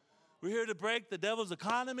kingdom. We're here to break the devil's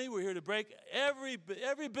economy. We're here to break every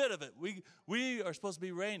bit of it. We are supposed to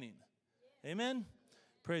be reigning. Amen?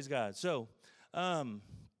 Praise God. So,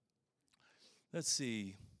 let's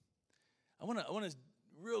see. I want to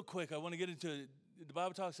real quick, I want to get into, the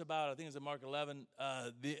Bible talks about, I think it's in Mark 11,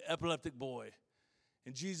 the epileptic boy.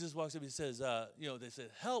 And Jesus walks up and says, they said,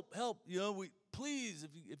 help, please,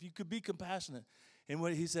 if you could be compassionate. And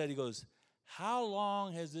what he said, he goes, how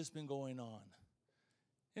long has this been going on?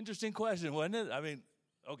 Interesting question, wasn't it? I mean,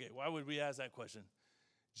 okay, why would we ask that question?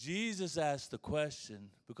 Jesus asked the question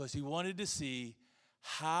because he wanted to see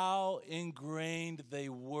how ingrained they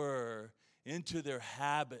were into their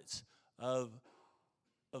habits of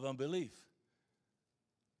unbelief.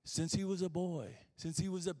 Since he was a boy, since he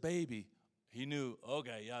was a baby, he knew,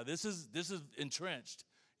 okay, yeah, this is entrenched.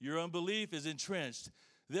 Your unbelief is entrenched.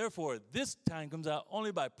 Therefore, this time comes out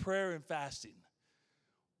only by prayer and fasting.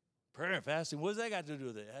 Prayer and fasting, what does that got to do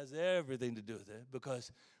with it? It has everything to do with it, because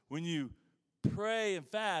when you pray and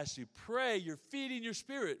fast, you pray, you're feeding your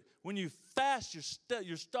spirit. When you fast,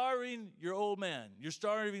 you're starving your old man. You're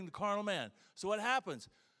starving the carnal man. So what happens?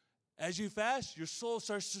 As you fast, your soul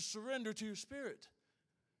starts to surrender to your spirit.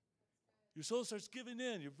 Your soul starts giving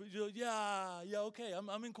in. You're okay,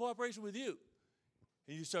 I'm in cooperation with you.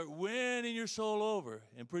 And you start winning your soul over.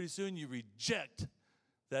 And pretty soon you reject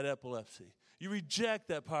that epilepsy. You reject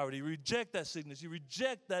that poverty. You reject that sickness. You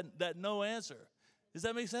reject that no answer. Does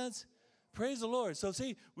that make sense? Praise the Lord. So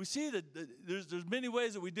see, we see that there's many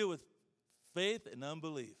ways that we deal with faith and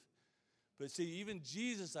unbelief. But see, even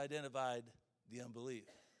Jesus identified the unbelief.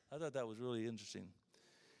 I thought that was really interesting.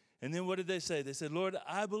 And then what did they say? They said, Lord,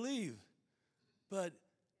 I believe, but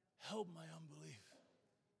help my unbelief.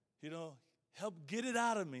 You know, help get it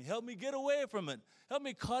out of me. Help me get away from it. Help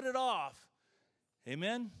me cut it off.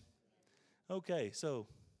 Amen? Okay, so,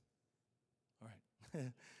 all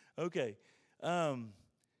right. Okay.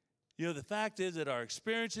 The fact is that our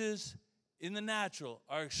experiences in the natural,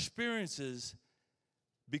 our experiences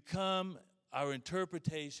become our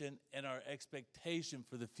interpretation and our expectation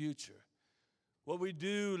for the future. What we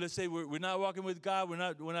do, let's say we're not walking with God, we're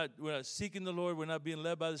not seeking the Lord, we're not being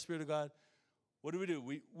led by the Spirit of God. What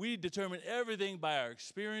do? We determine everything by our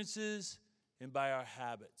experiences and by our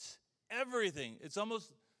habits. Everything. It's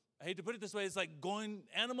almost, I hate to put it this way, it's like going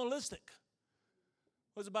animalistic.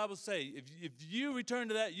 What does the Bible say? If you return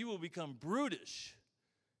to that, you will become brutish.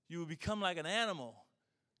 You will become like an animal.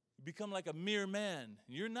 You become like a mere man.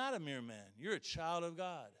 You're not a mere man. You're a child of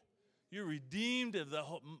God. You're redeemed at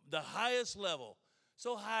the highest level.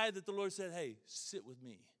 So high that the Lord said, hey, sit with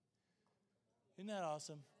me. Isn't that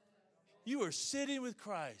awesome? You are sitting with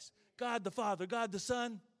Christ. God the Father, God the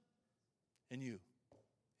Son, and you.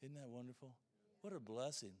 Isn't that wonderful? What a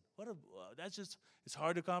blessing. It's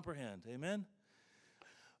hard to comprehend. Amen?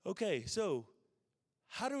 Okay, so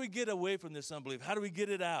how do we get away from this unbelief? How do we get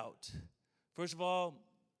it out? First of all,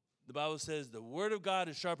 the Bible says the word of God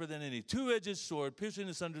is sharper than any two-edged sword, piercing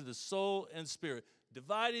asunder the soul and spirit,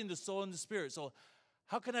 dividing the soul and the spirit. So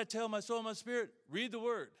how can I tell my soul and my spirit? Read the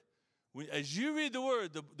word. As you read the word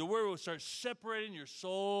will start separating your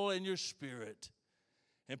soul and your spirit.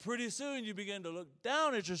 And pretty soon you begin to look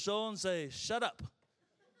down at your soul and say, shut up.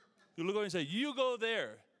 You look over and say, you go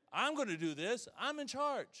there. I'm going to do this. I'm in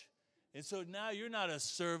charge. And so now you're not a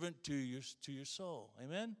servant to your soul.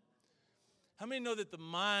 Amen? How many know that the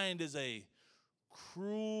mind is a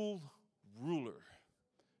cruel ruler?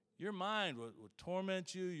 Your mind will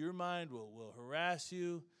torment you. Your mind will harass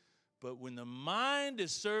you. But when the mind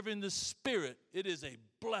is serving the Spirit, it is a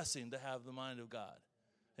blessing to have the mind of God.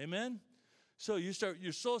 Amen? So your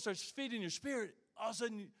soul starts feeding your spirit. All of a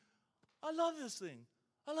sudden, I love this thing.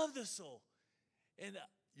 I love this soul. And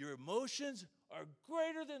your emotions are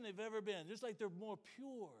greater than they've ever been. Just like they're more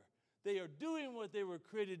pure. They are doing what they were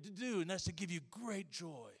created to do, and that's to give you great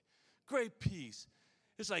joy, great peace.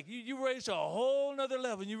 It's like you raise to a whole nother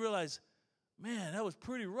level, and you realize, man, that was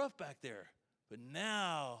pretty rough back there. But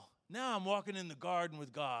now I'm walking in the garden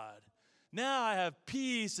with God. Now I have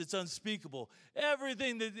peace that's unspeakable.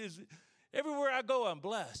 Everywhere I go, I'm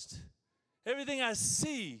blessed. Everything I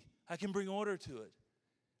see, I can bring order to it.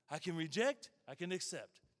 I can reject, I can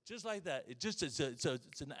accept. Just like that.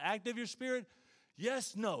 It's an act of your spirit.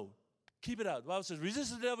 Yes, no. Keep it out. The Bible says,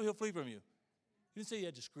 resist the devil, he'll flee from you. You didn't say you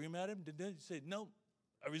had to scream at him. You say, no,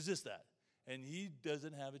 I resist that. And he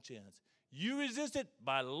doesn't have a chance. You resist it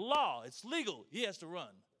by law. It's legal. He has to run.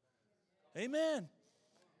 Amen.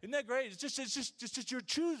 Isn't that great? It's just your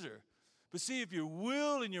chooser. But see, if your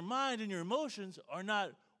will and your mind and your emotions are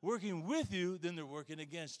not working with you, then they're working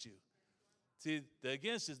against you. See, the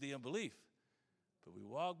against is the unbelief. But we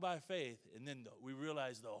walk by faith, and then we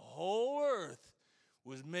realize the whole earth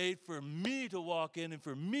was made for me to walk in and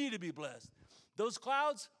for me to be blessed. Those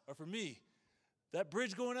clouds are for me. That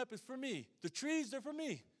bridge going up is for me. The trees, they're for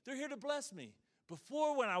me. They're here to bless me.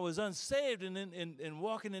 Before, when I was unsaved and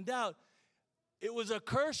walking in doubt, it was a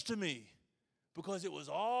curse to me because it was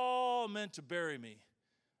all meant to bury me.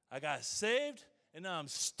 I got saved, and now I'm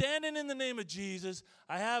standing in the name of Jesus.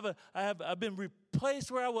 I've been replaced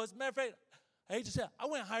where I was. Matter of fact, I hate to say it, I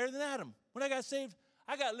went higher than Adam. When I got saved,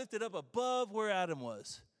 I got lifted up above where Adam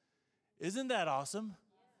was. Isn't that awesome?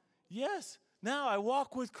 Yes. Now I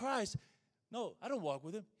walk with Christ. No, I don't walk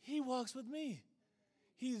with him. He walks with me.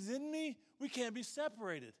 He's in me. We can't be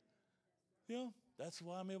separated. You know, that's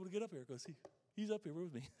why I'm able to get up here, because he's up here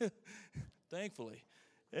with me, thankfully.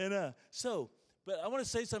 And but I want to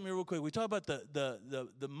say something here real quick. We talk about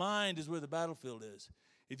the mind is where the battlefield is.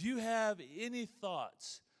 If you have any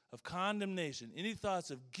thoughts of condemnation, any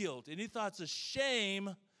thoughts of guilt, any thoughts of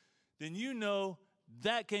shame, then you know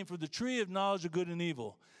that came from the tree of knowledge of good and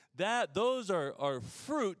evil. Those are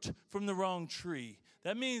fruit from the wrong tree.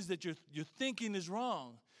 That means that your thinking is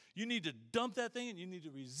wrong. You need to dump that thinking. You need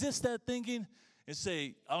to resist that thinking and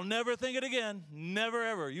say, I'll never think it again. Never,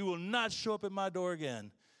 ever. You will not show up at my door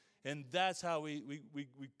again. And that's how we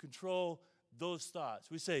control those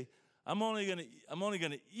thoughts. We say, I'm only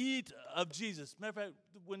gonna eat of Jesus. Matter of fact,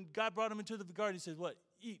 when God brought him into the garden, he said, what?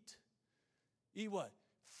 Eat. Eat what?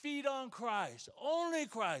 Feed on Christ. Only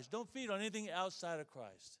Christ. Don't feed on anything outside of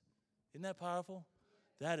Christ. Isn't that powerful?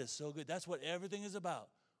 That is so good. That's what everything is about.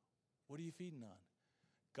 What are you feeding on?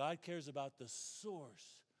 God cares about the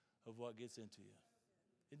source of what gets into you.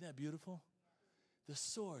 Isn't that beautiful? The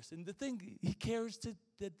source. And the thing, he cares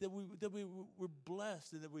that we're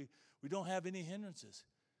blessed and that we don't have any hindrances.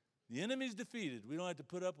 The enemy's defeated. We don't have to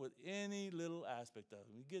put up with any little aspect of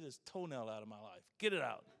it. We get his toenail out of my life. Get it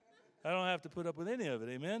out. I don't have to put up with any of it.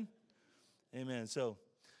 Amen? Amen. So,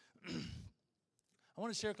 I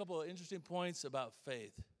want to share a couple of interesting points about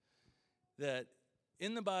faith. That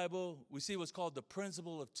in the Bible, we see what's called the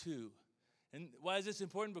principle of two. And why is this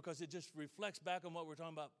important? Because it just reflects back on what we're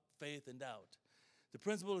talking about, faith and doubt. The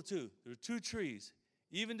principle of two. There are two trees.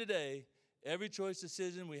 Even today, every choice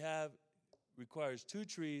decision we have requires two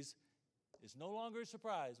trees. It's no longer a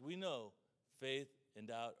surprise. We know faith and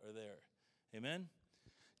doubt are there. Amen?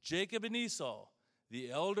 Jacob and Esau. The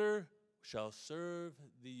elder shall serve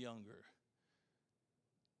the younger.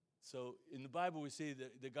 So in the Bible, we see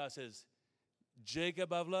that God says,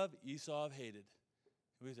 Jacob I've loved, Esau I've hated.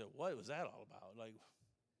 And we say, what was that all about? Like,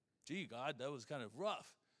 gee, God, that was kind of rough.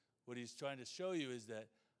 What he's trying to show you is that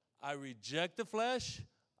I reject the flesh,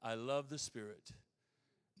 I love the spirit.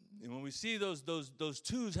 And when we see those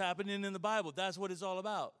twos happening in the Bible, that's what it's all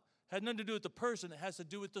about. It had nothing to do with the person. It has to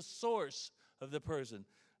do with the source of the person.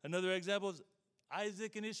 Another example is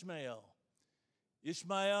Isaac and Ishmael.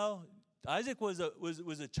 Isaac was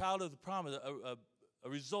a child of the promise, a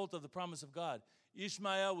result of the promise of God.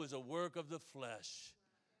 Ishmael was a work of the flesh.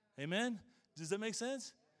 Amen? Does that make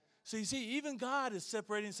sense? So you see, even God is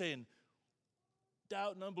separating, saying,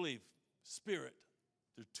 doubt and unbelief, spirit.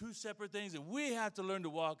 They're two separate things, and we have to learn to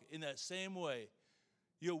walk in that same way.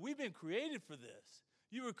 We've been created for this.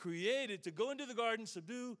 You were created to go into the garden,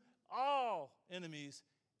 subdue all enemies,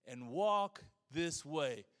 and walk this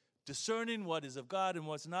way, discerning what is of God and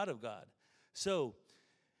what's not of God. So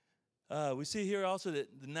we see here also that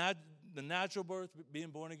the natural birth, being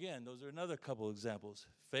born again, those are another couple examples.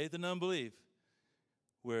 Faith and unbelief,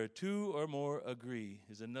 where two or more agree,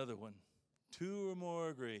 is another one. Two or more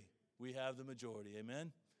agree, we have the majority.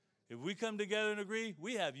 Amen? If we come together and agree,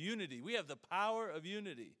 we have unity. We have the power of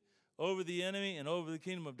unity over the enemy and over the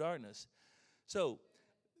kingdom of darkness. So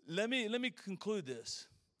let me conclude this.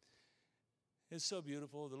 It's so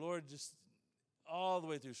beautiful. The Lord just, all the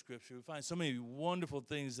way through Scripture, we find so many wonderful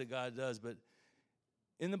things that God does. But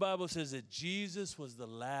in the Bible, it says that Jesus was the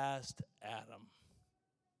last Adam.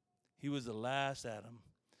 He was the last Adam.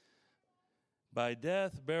 By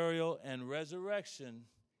death, burial, and resurrection,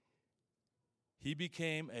 he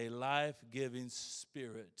became a life-giving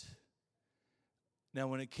spirit. Now,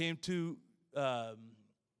 when it came to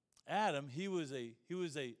Adam, he was a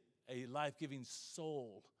life-giving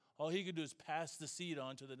soul. All he could do is pass the seed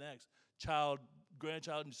on to the next child,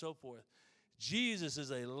 grandchild, and so forth. Jesus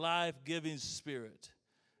is a life-giving spirit.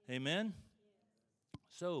 Amen?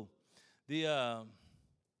 So, sorry,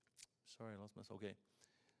 I lost myself. Okay.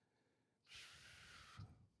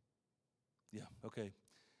 Yeah, okay.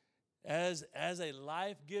 As a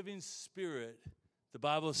life-giving spirit, the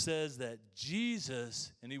Bible says that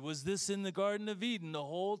Jesus, and he was this in the Garden of Eden the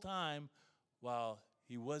whole time while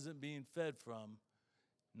he wasn't being fed from.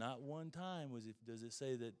 Not one time does it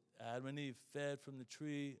say that Adam and Eve fed from the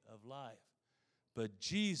tree of life. But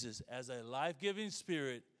Jesus, as a life-giving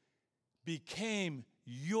spirit, became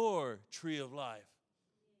your tree of life.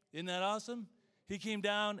 Isn't that awesome? He came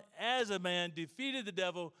down as a man, defeated the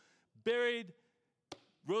devil, buried,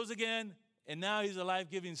 rose again, and now he's a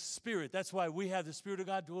life-giving spirit. That's why we have the Spirit of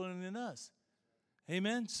God dwelling in us.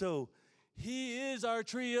 Amen? So he is our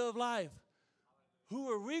tree of life. Who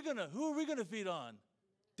are we gonna feed on?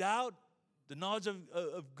 Doubt, the knowledge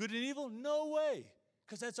of good and evil? No way.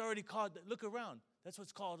 Because that's already called, look around. That's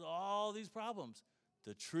what's caused all these problems.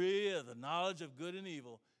 The tree of the knowledge of good and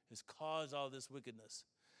evil has caused all this wickedness.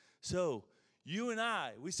 So you and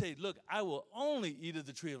I, we say, look, I will only eat of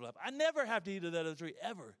the tree of life. I never have to eat of that other tree,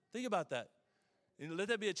 ever. Think about that. And let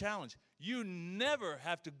that be a challenge. You never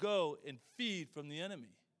have to go and feed from the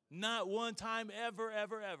enemy. Not one time, ever,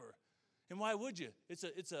 ever, ever. And why would you? It's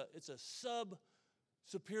a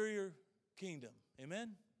sub-superior kingdom.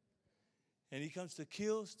 Amen? And he comes to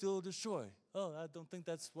kill, steal, destroy. Oh, I don't think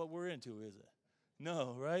that's what we're into, is it?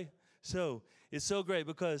 No, right? So it's so great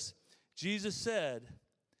because Jesus said,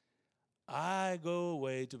 I go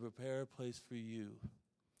away to prepare a place for you,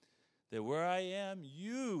 that where I am,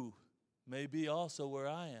 you may be also where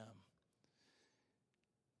I am.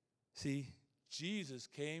 See, Jesus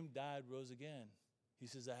came, died, rose again. He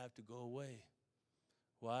says, I have to go away.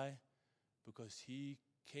 Why? Because he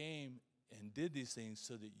came and did these things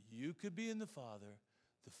so that you could be in the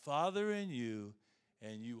Father in you,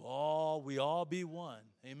 and we all be one.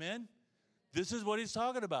 Amen? This is what he's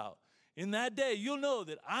talking about. In that day, you'll know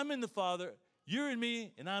that I'm in the Father, you're in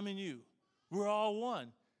me, and I'm in you. We're all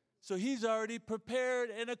one. So he's already prepared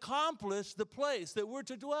and accomplished the place that we're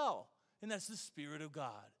to dwell, and that's the Spirit of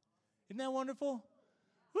God. Isn't that wonderful?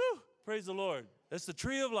 Woo! Praise the Lord. That's the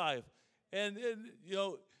tree of life. And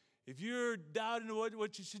if you're doubting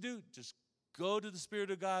what you should do, just go to the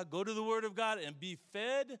Spirit of God, go to the Word of God, and be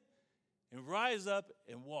fed and rise up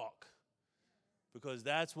and walk. Because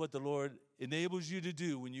that's what the Lord enables you to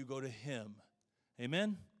do when you go to him.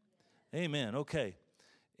 Amen? Amen. Okay.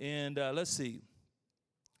 And let's see.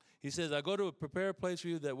 He says, I go to prepare a place for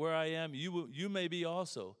you that where I am, you may be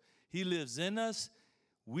also. He lives in us.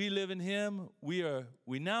 We live in him. We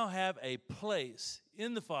now have a place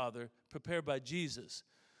in the Father prepared by Jesus.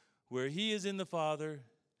 Where he is in the Father,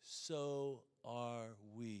 so are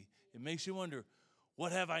we? It makes you wonder,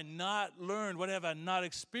 what have I not learned? What have I not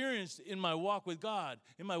experienced in my walk with God,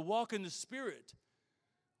 in my walk in the Spirit?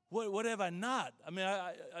 What have I not? I mean,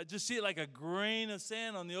 I just see it like a grain of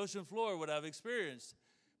sand on the ocean floor, what I've experienced.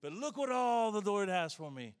 But look what all the Lord has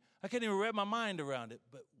for me. I can't even wrap my mind around it.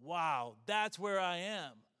 But wow, that's where I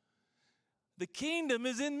am. The kingdom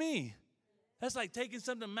is in me. That's like taking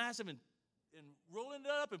something massive and rolling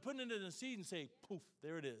it up and putting it in a seed and say, poof,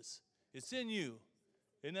 there it is. It's in you.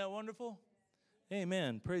 Isn't that wonderful?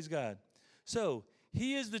 Amen. Praise God. So,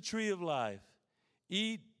 he is the tree of life.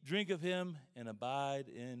 Eat, drink of him, and abide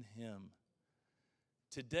in him.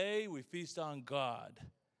 Today, we feast on God,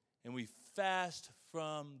 and we fast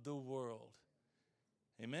from the world.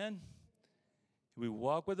 Amen? If we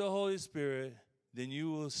walk with the Holy Spirit, then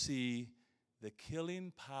you will see the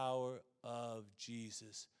killing power of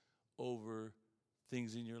Jesus over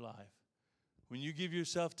things in your life. When you give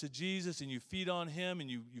yourself to Jesus and you feed on him and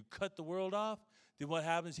you cut the world off, then what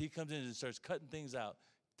happens? He comes in and starts cutting things out,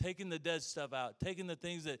 taking the dead stuff out, taking the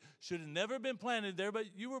things that should have never been planted there, but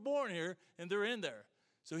you were born here and they're in there.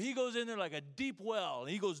 So he goes in there like a deep well, and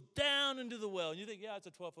he goes down into the well. And you think, yeah, it's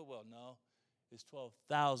a 12-foot well. No, it's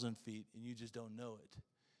 12,000 feet, and you just don't know it.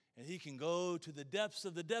 And he can go to the depths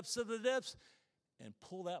of the depths of the depths and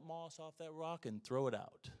pull that moss off that rock and throw it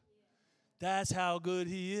out. That's how good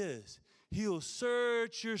he is. He'll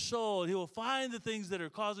search your soul. He will find the things that are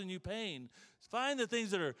causing you pain. Find the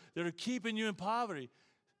things that are keeping you in poverty.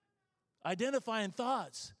 Identifying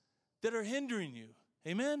thoughts that are hindering you.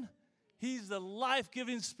 Amen? He's the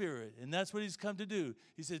life-giving Spirit, and that's what he's come to do.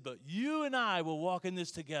 He says, but you and I will walk in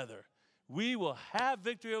this together. We will have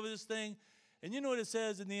victory over this thing. And you know what it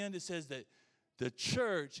says in the end? It says that the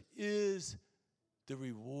church is the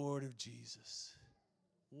reward of Jesus.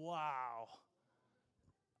 Wow.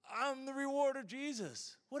 I'm the reward of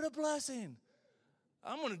Jesus. What a blessing.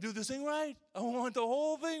 I'm going to do this thing right. I want the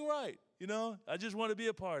whole thing right. You know, I just want to be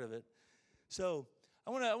a part of it. So I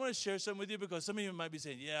want to share something with you, because some of you might be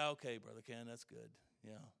saying, yeah, okay, Brother Ken, that's good.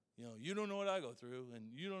 Yeah, you don't know what I go through, and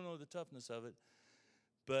you don't know the toughness of it.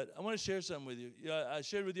 But I want to share something with you. I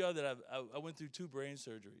shared with y'all that I went through 2 brain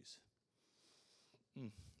surgeries.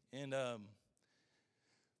 And the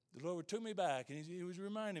Lord took me back, and he was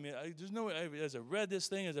reminding me, there's no way, as I read this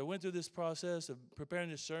thing, as I went through this process of preparing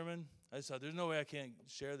this sermon, I thought, there's no way I can't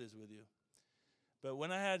share this with you. But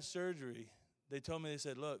when I had surgery, they told me, they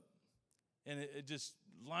said, look, and it just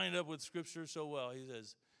lined up with Scripture so well. He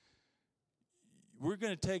says, we're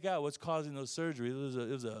going to take out what's causing those surgeries.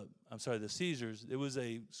 The seizures. It was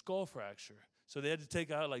a skull fracture. So they had to take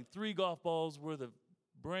out like 3 golf balls worth of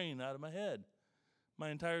brain out of my head. My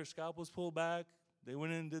entire scalp was pulled back. They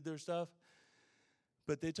went in and did their stuff.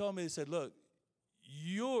 But they told me, they said, look,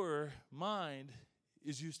 your mind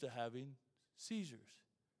is used to having seizures.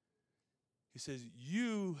 He says,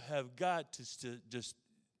 you have got to just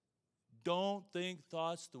don't think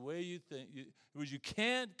thoughts the way you think. You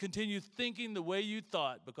can't continue thinking the way you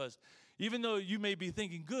thought, because even though you may be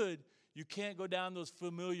thinking good, you can't go down those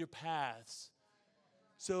familiar paths.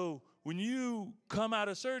 So when you come out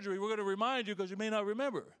of surgery, we're going to remind you, because you may not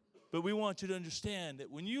remember. But we want you to understand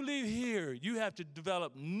that when you leave here, you have to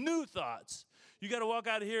develop new thoughts. You got to walk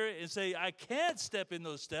out of here and say, I can't step in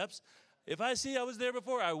those steps. If I see I was there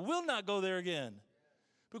before, I will not go there again.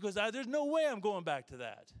 Because there's no way I'm going back to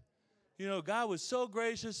that. You know, God was so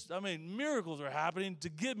gracious. I mean, miracles are happening to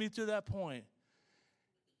get me to that point.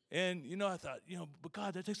 And, you know, I thought, but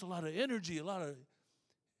God, that takes a lot of energy,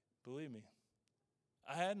 believe me,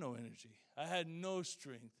 I had no energy. I had no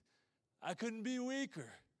strength. I couldn't be weaker.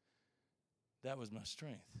 That was my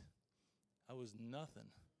strength. I was nothing.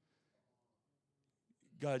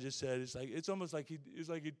 God just said, it's almost like he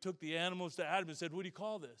took the animals to Adam and said, what do you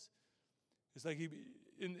call this? It's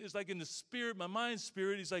like in the spirit, my mind's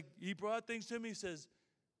spirit, he brought things to me. He says,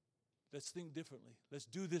 let's think differently. Let's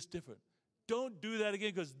do this different. Don't do that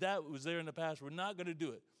again, because that was there in the past. We're not going to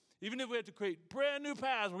do it. Even if we have to create brand new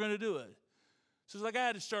paths, we're going to do it. So it's like I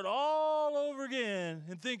had to start all over again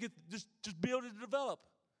and think just be able to develop.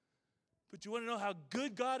 But you want to know how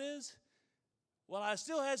good God is? Well, I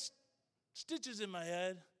still had stitches in my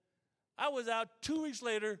head. I was out 2 weeks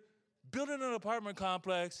later building an apartment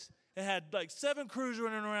complex and had like 7 crews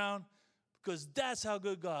running around, because that's how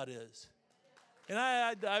good God is. And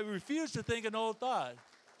I refuse to think an old thought.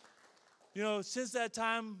 Since that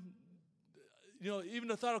time, even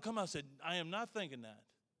the thought will come out and say, I am not thinking that.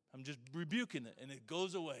 I'm just rebuking it, and it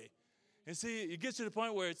goes away. And see, it gets to the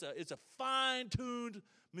point where it's a fine-tuned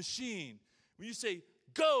machine. When you say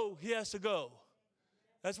go, he has to go.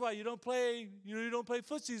 That's why you don't play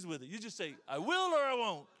footsies with it. You just say, I will or I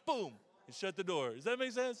won't. Boom. and shut the door. Does that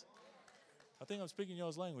make sense? I think I'm speaking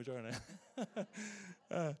y'all's language, aren't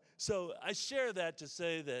I? So I share that to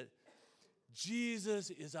say that Jesus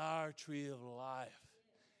is our tree of life.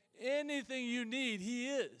 Anything you need, he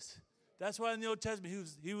is. That's why in the Old Testament,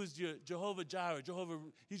 he was your Jehovah Jireh.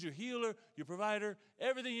 He's your healer, your provider,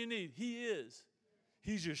 everything you need, he is.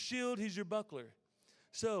 He's your shield, he's your buckler.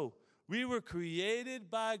 So we were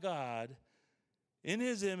created by God in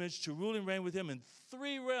his image to rule and reign with him in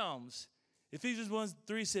 3 realms. Ephesians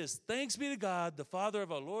 1:3 says, thanks be to God, the Father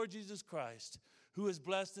of our Lord Jesus Christ, who has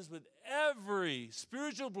blessed us with every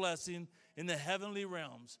spiritual blessing in the heavenly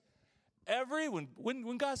realms. Every,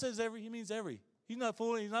 when God says every, he means every. He's not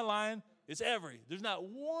fooling, he's not lying. It's every. There's not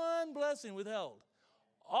one blessing withheld.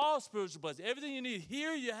 All spiritual blessings. Everything you need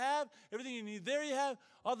here, you have. Everything you need there, you have.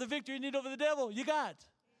 All the victory you need over the devil, you got.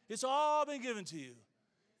 It's all been given to you.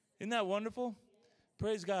 Isn't that wonderful?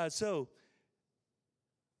 Praise God. So,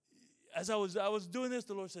 as I was doing this,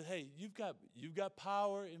 the Lord said, hey, you've got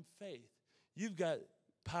power in faith. You've got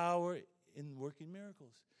power in working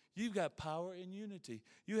miracles. You've got power in unity.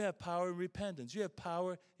 You have power in repentance. You have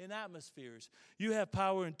power in atmospheres. You have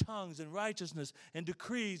power in tongues and righteousness and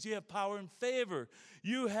decrees. You have power in favor.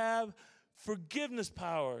 You have forgiveness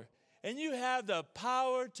power. And you have the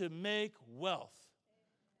power to make wealth,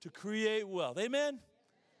 to create wealth. Amen?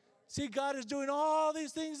 See, God is doing all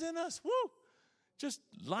these things in us. Woo! Just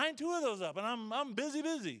line 2 of those up, and I'm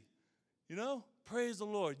busy. You know? Praise the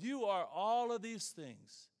Lord. You are all of these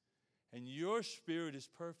things. And your spirit is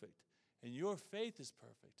perfect. And your faith is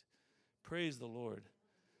perfect. Praise the Lord.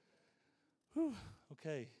 Whew.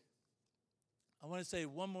 Okay. I want to say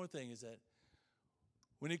one more thing is that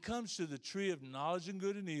when it comes to the tree of knowledge and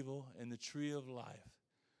good and evil and the tree of life,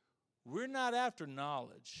 we're not after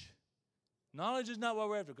knowledge. Knowledge is not what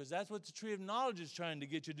we're after, because that's what the tree of knowledge is trying to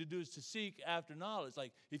get you to do, is to seek after knowledge.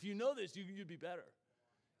 Like, if you know this, you'd be better.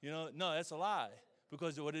 You know, no, that's a lie.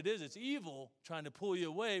 Because what it is, it's evil trying to pull you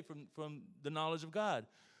away from the knowledge of God.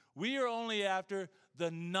 We are only after the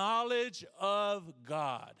knowledge of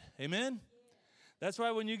God. Amen? That's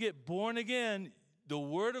why when you get born again, the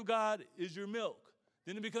Word of God is your milk.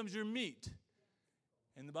 Then it becomes your meat.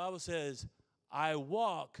 And the Bible says, I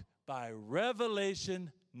walk by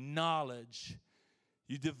revelation knowledge.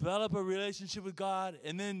 You develop a relationship with God,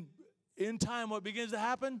 and then in time, what begins to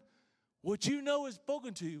happen? What you know is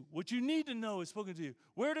spoken to you. What you need to know is spoken to you.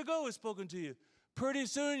 Where to go is spoken to you. Pretty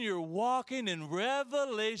soon you're walking in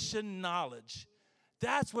revelation knowledge.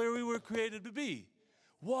 That's where we were created to be.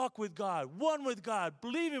 Walk with God, one with God,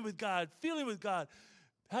 believing with God, feeling with God,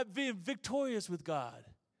 being victorious with God.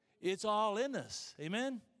 It's all in us.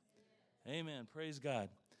 Amen? Amen. Praise God.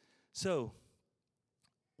 So,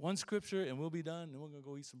 one scripture and we'll be done, and we're going to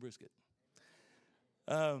go eat some brisket.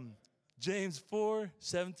 James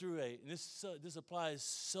 4:7-8, and this applies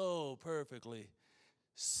so perfectly.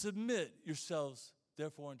 Submit yourselves,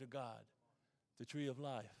 therefore, unto God, the tree of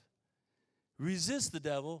life. Resist the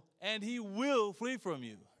devil, and he will flee from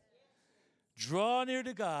you. Draw near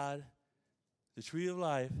to God, the tree of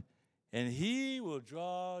life, and he will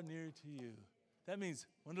draw near to you. That means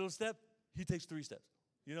one little step, he takes 3 steps.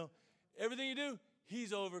 You know, everything you do,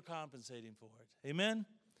 he's overcompensating for it. Amen?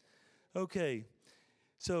 Okay,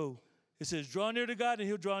 so it says, draw near to God, and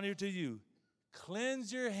he'll draw near to you.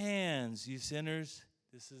 Cleanse your hands, you sinners.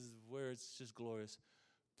 This is where it's just glorious.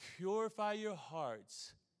 Purify your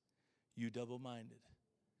hearts, you double-minded.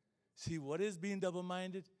 See, what is being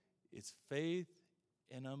double-minded? It's faith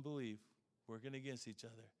and unbelief working against each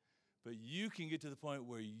other. But you can get to the point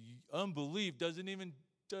where unbelief doesn't even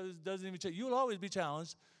change. You'll always be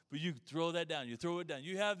challenged, but you throw that down. You throw it down.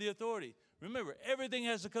 You have the authority. Remember, everything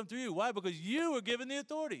has to come through you. Why? Because you were given the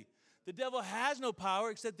authority. The devil has no power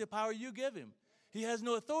except the power you give him. He has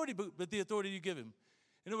no authority but the authority you give him.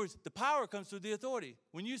 In other words, the power comes through the authority.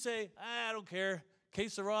 When you say, I don't care, que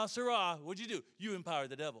sera, sera, what'd you do? You empower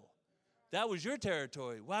the devil. That was your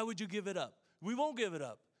territory. Why would you give it up? We won't give it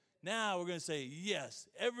up. Now we're going to say, yes,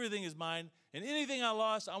 everything is mine, and anything I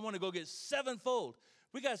lost, I want to go get 7-fold.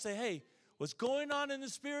 We got to say, hey, what's going on in the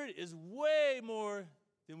spirit is way more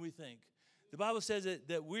than we think. The Bible says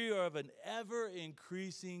that we are of an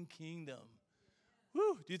ever-increasing kingdom.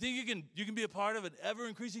 Whew. Do you think you can be a part of an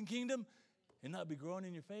ever-increasing kingdom and not be growing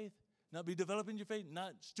in your faith, not be developing your faith,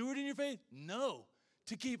 not stewarding your faith? No.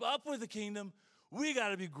 To keep up with the kingdom, we got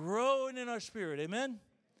to be growing in our spirit. Amen?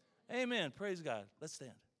 Amen. Praise God. Let's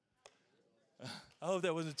stand. I hope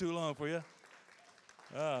that wasn't too long for you.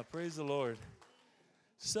 Praise the Lord.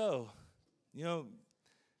 So, you know,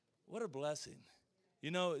 what a blessing.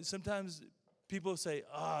 You know, sometimes people say,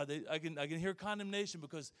 I can hear condemnation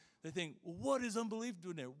because they think, well, what is unbelief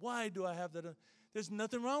doing there? Why do I have that? There's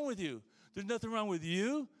nothing wrong with you. There's nothing wrong with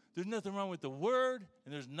you. There's nothing wrong with the Word,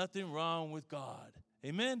 and there's nothing wrong with God.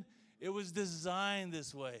 Amen? It was designed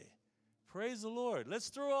this way. Praise the Lord. Let's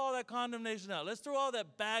throw all that condemnation out. Let's throw all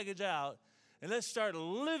that baggage out, and let's start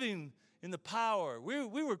living in the power.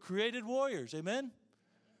 We were created warriors. Amen?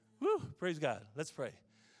 Woo, praise God. Let's pray.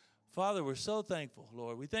 Father, we're so thankful,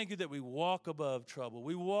 Lord. We thank you that we walk above trouble.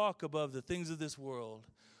 We walk above the things of this world.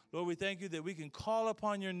 Lord, we thank you that we can call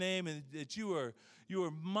upon your name and that you are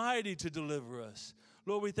mighty to deliver us.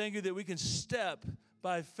 Lord, we thank you that we can step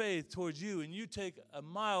by faith towards you and you take a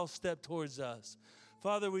mile step towards us.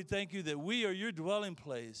 Father, we thank you that we are your dwelling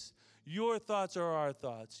place. Your thoughts are our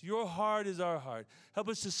thoughts. Your heart is our heart. Help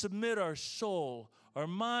us to submit our soul, our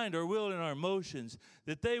mind, our will, and our emotions,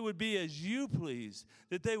 that they would be as you please,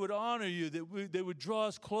 that they would honor you, that they would draw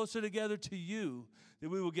us closer together to you, that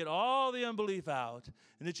we will get all the unbelief out,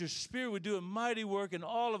 and that your Spirit would do a mighty work in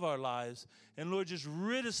all of our lives. And, Lord, just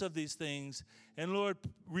rid us of these things. And, Lord,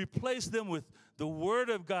 replace them with the Word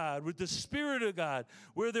of God, with the Spirit of God.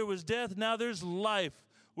 Where there was death, now there's life.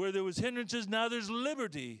 Where there was hindrances, now there's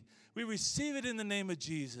liberty. We receive it in the name of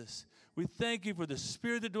Jesus. We thank you for the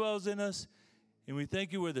Spirit that dwells in us. And we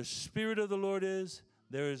thank you where the Spirit of the Lord is,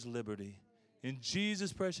 there is liberty. In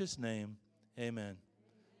Jesus' precious name, amen.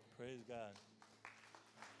 Praise God.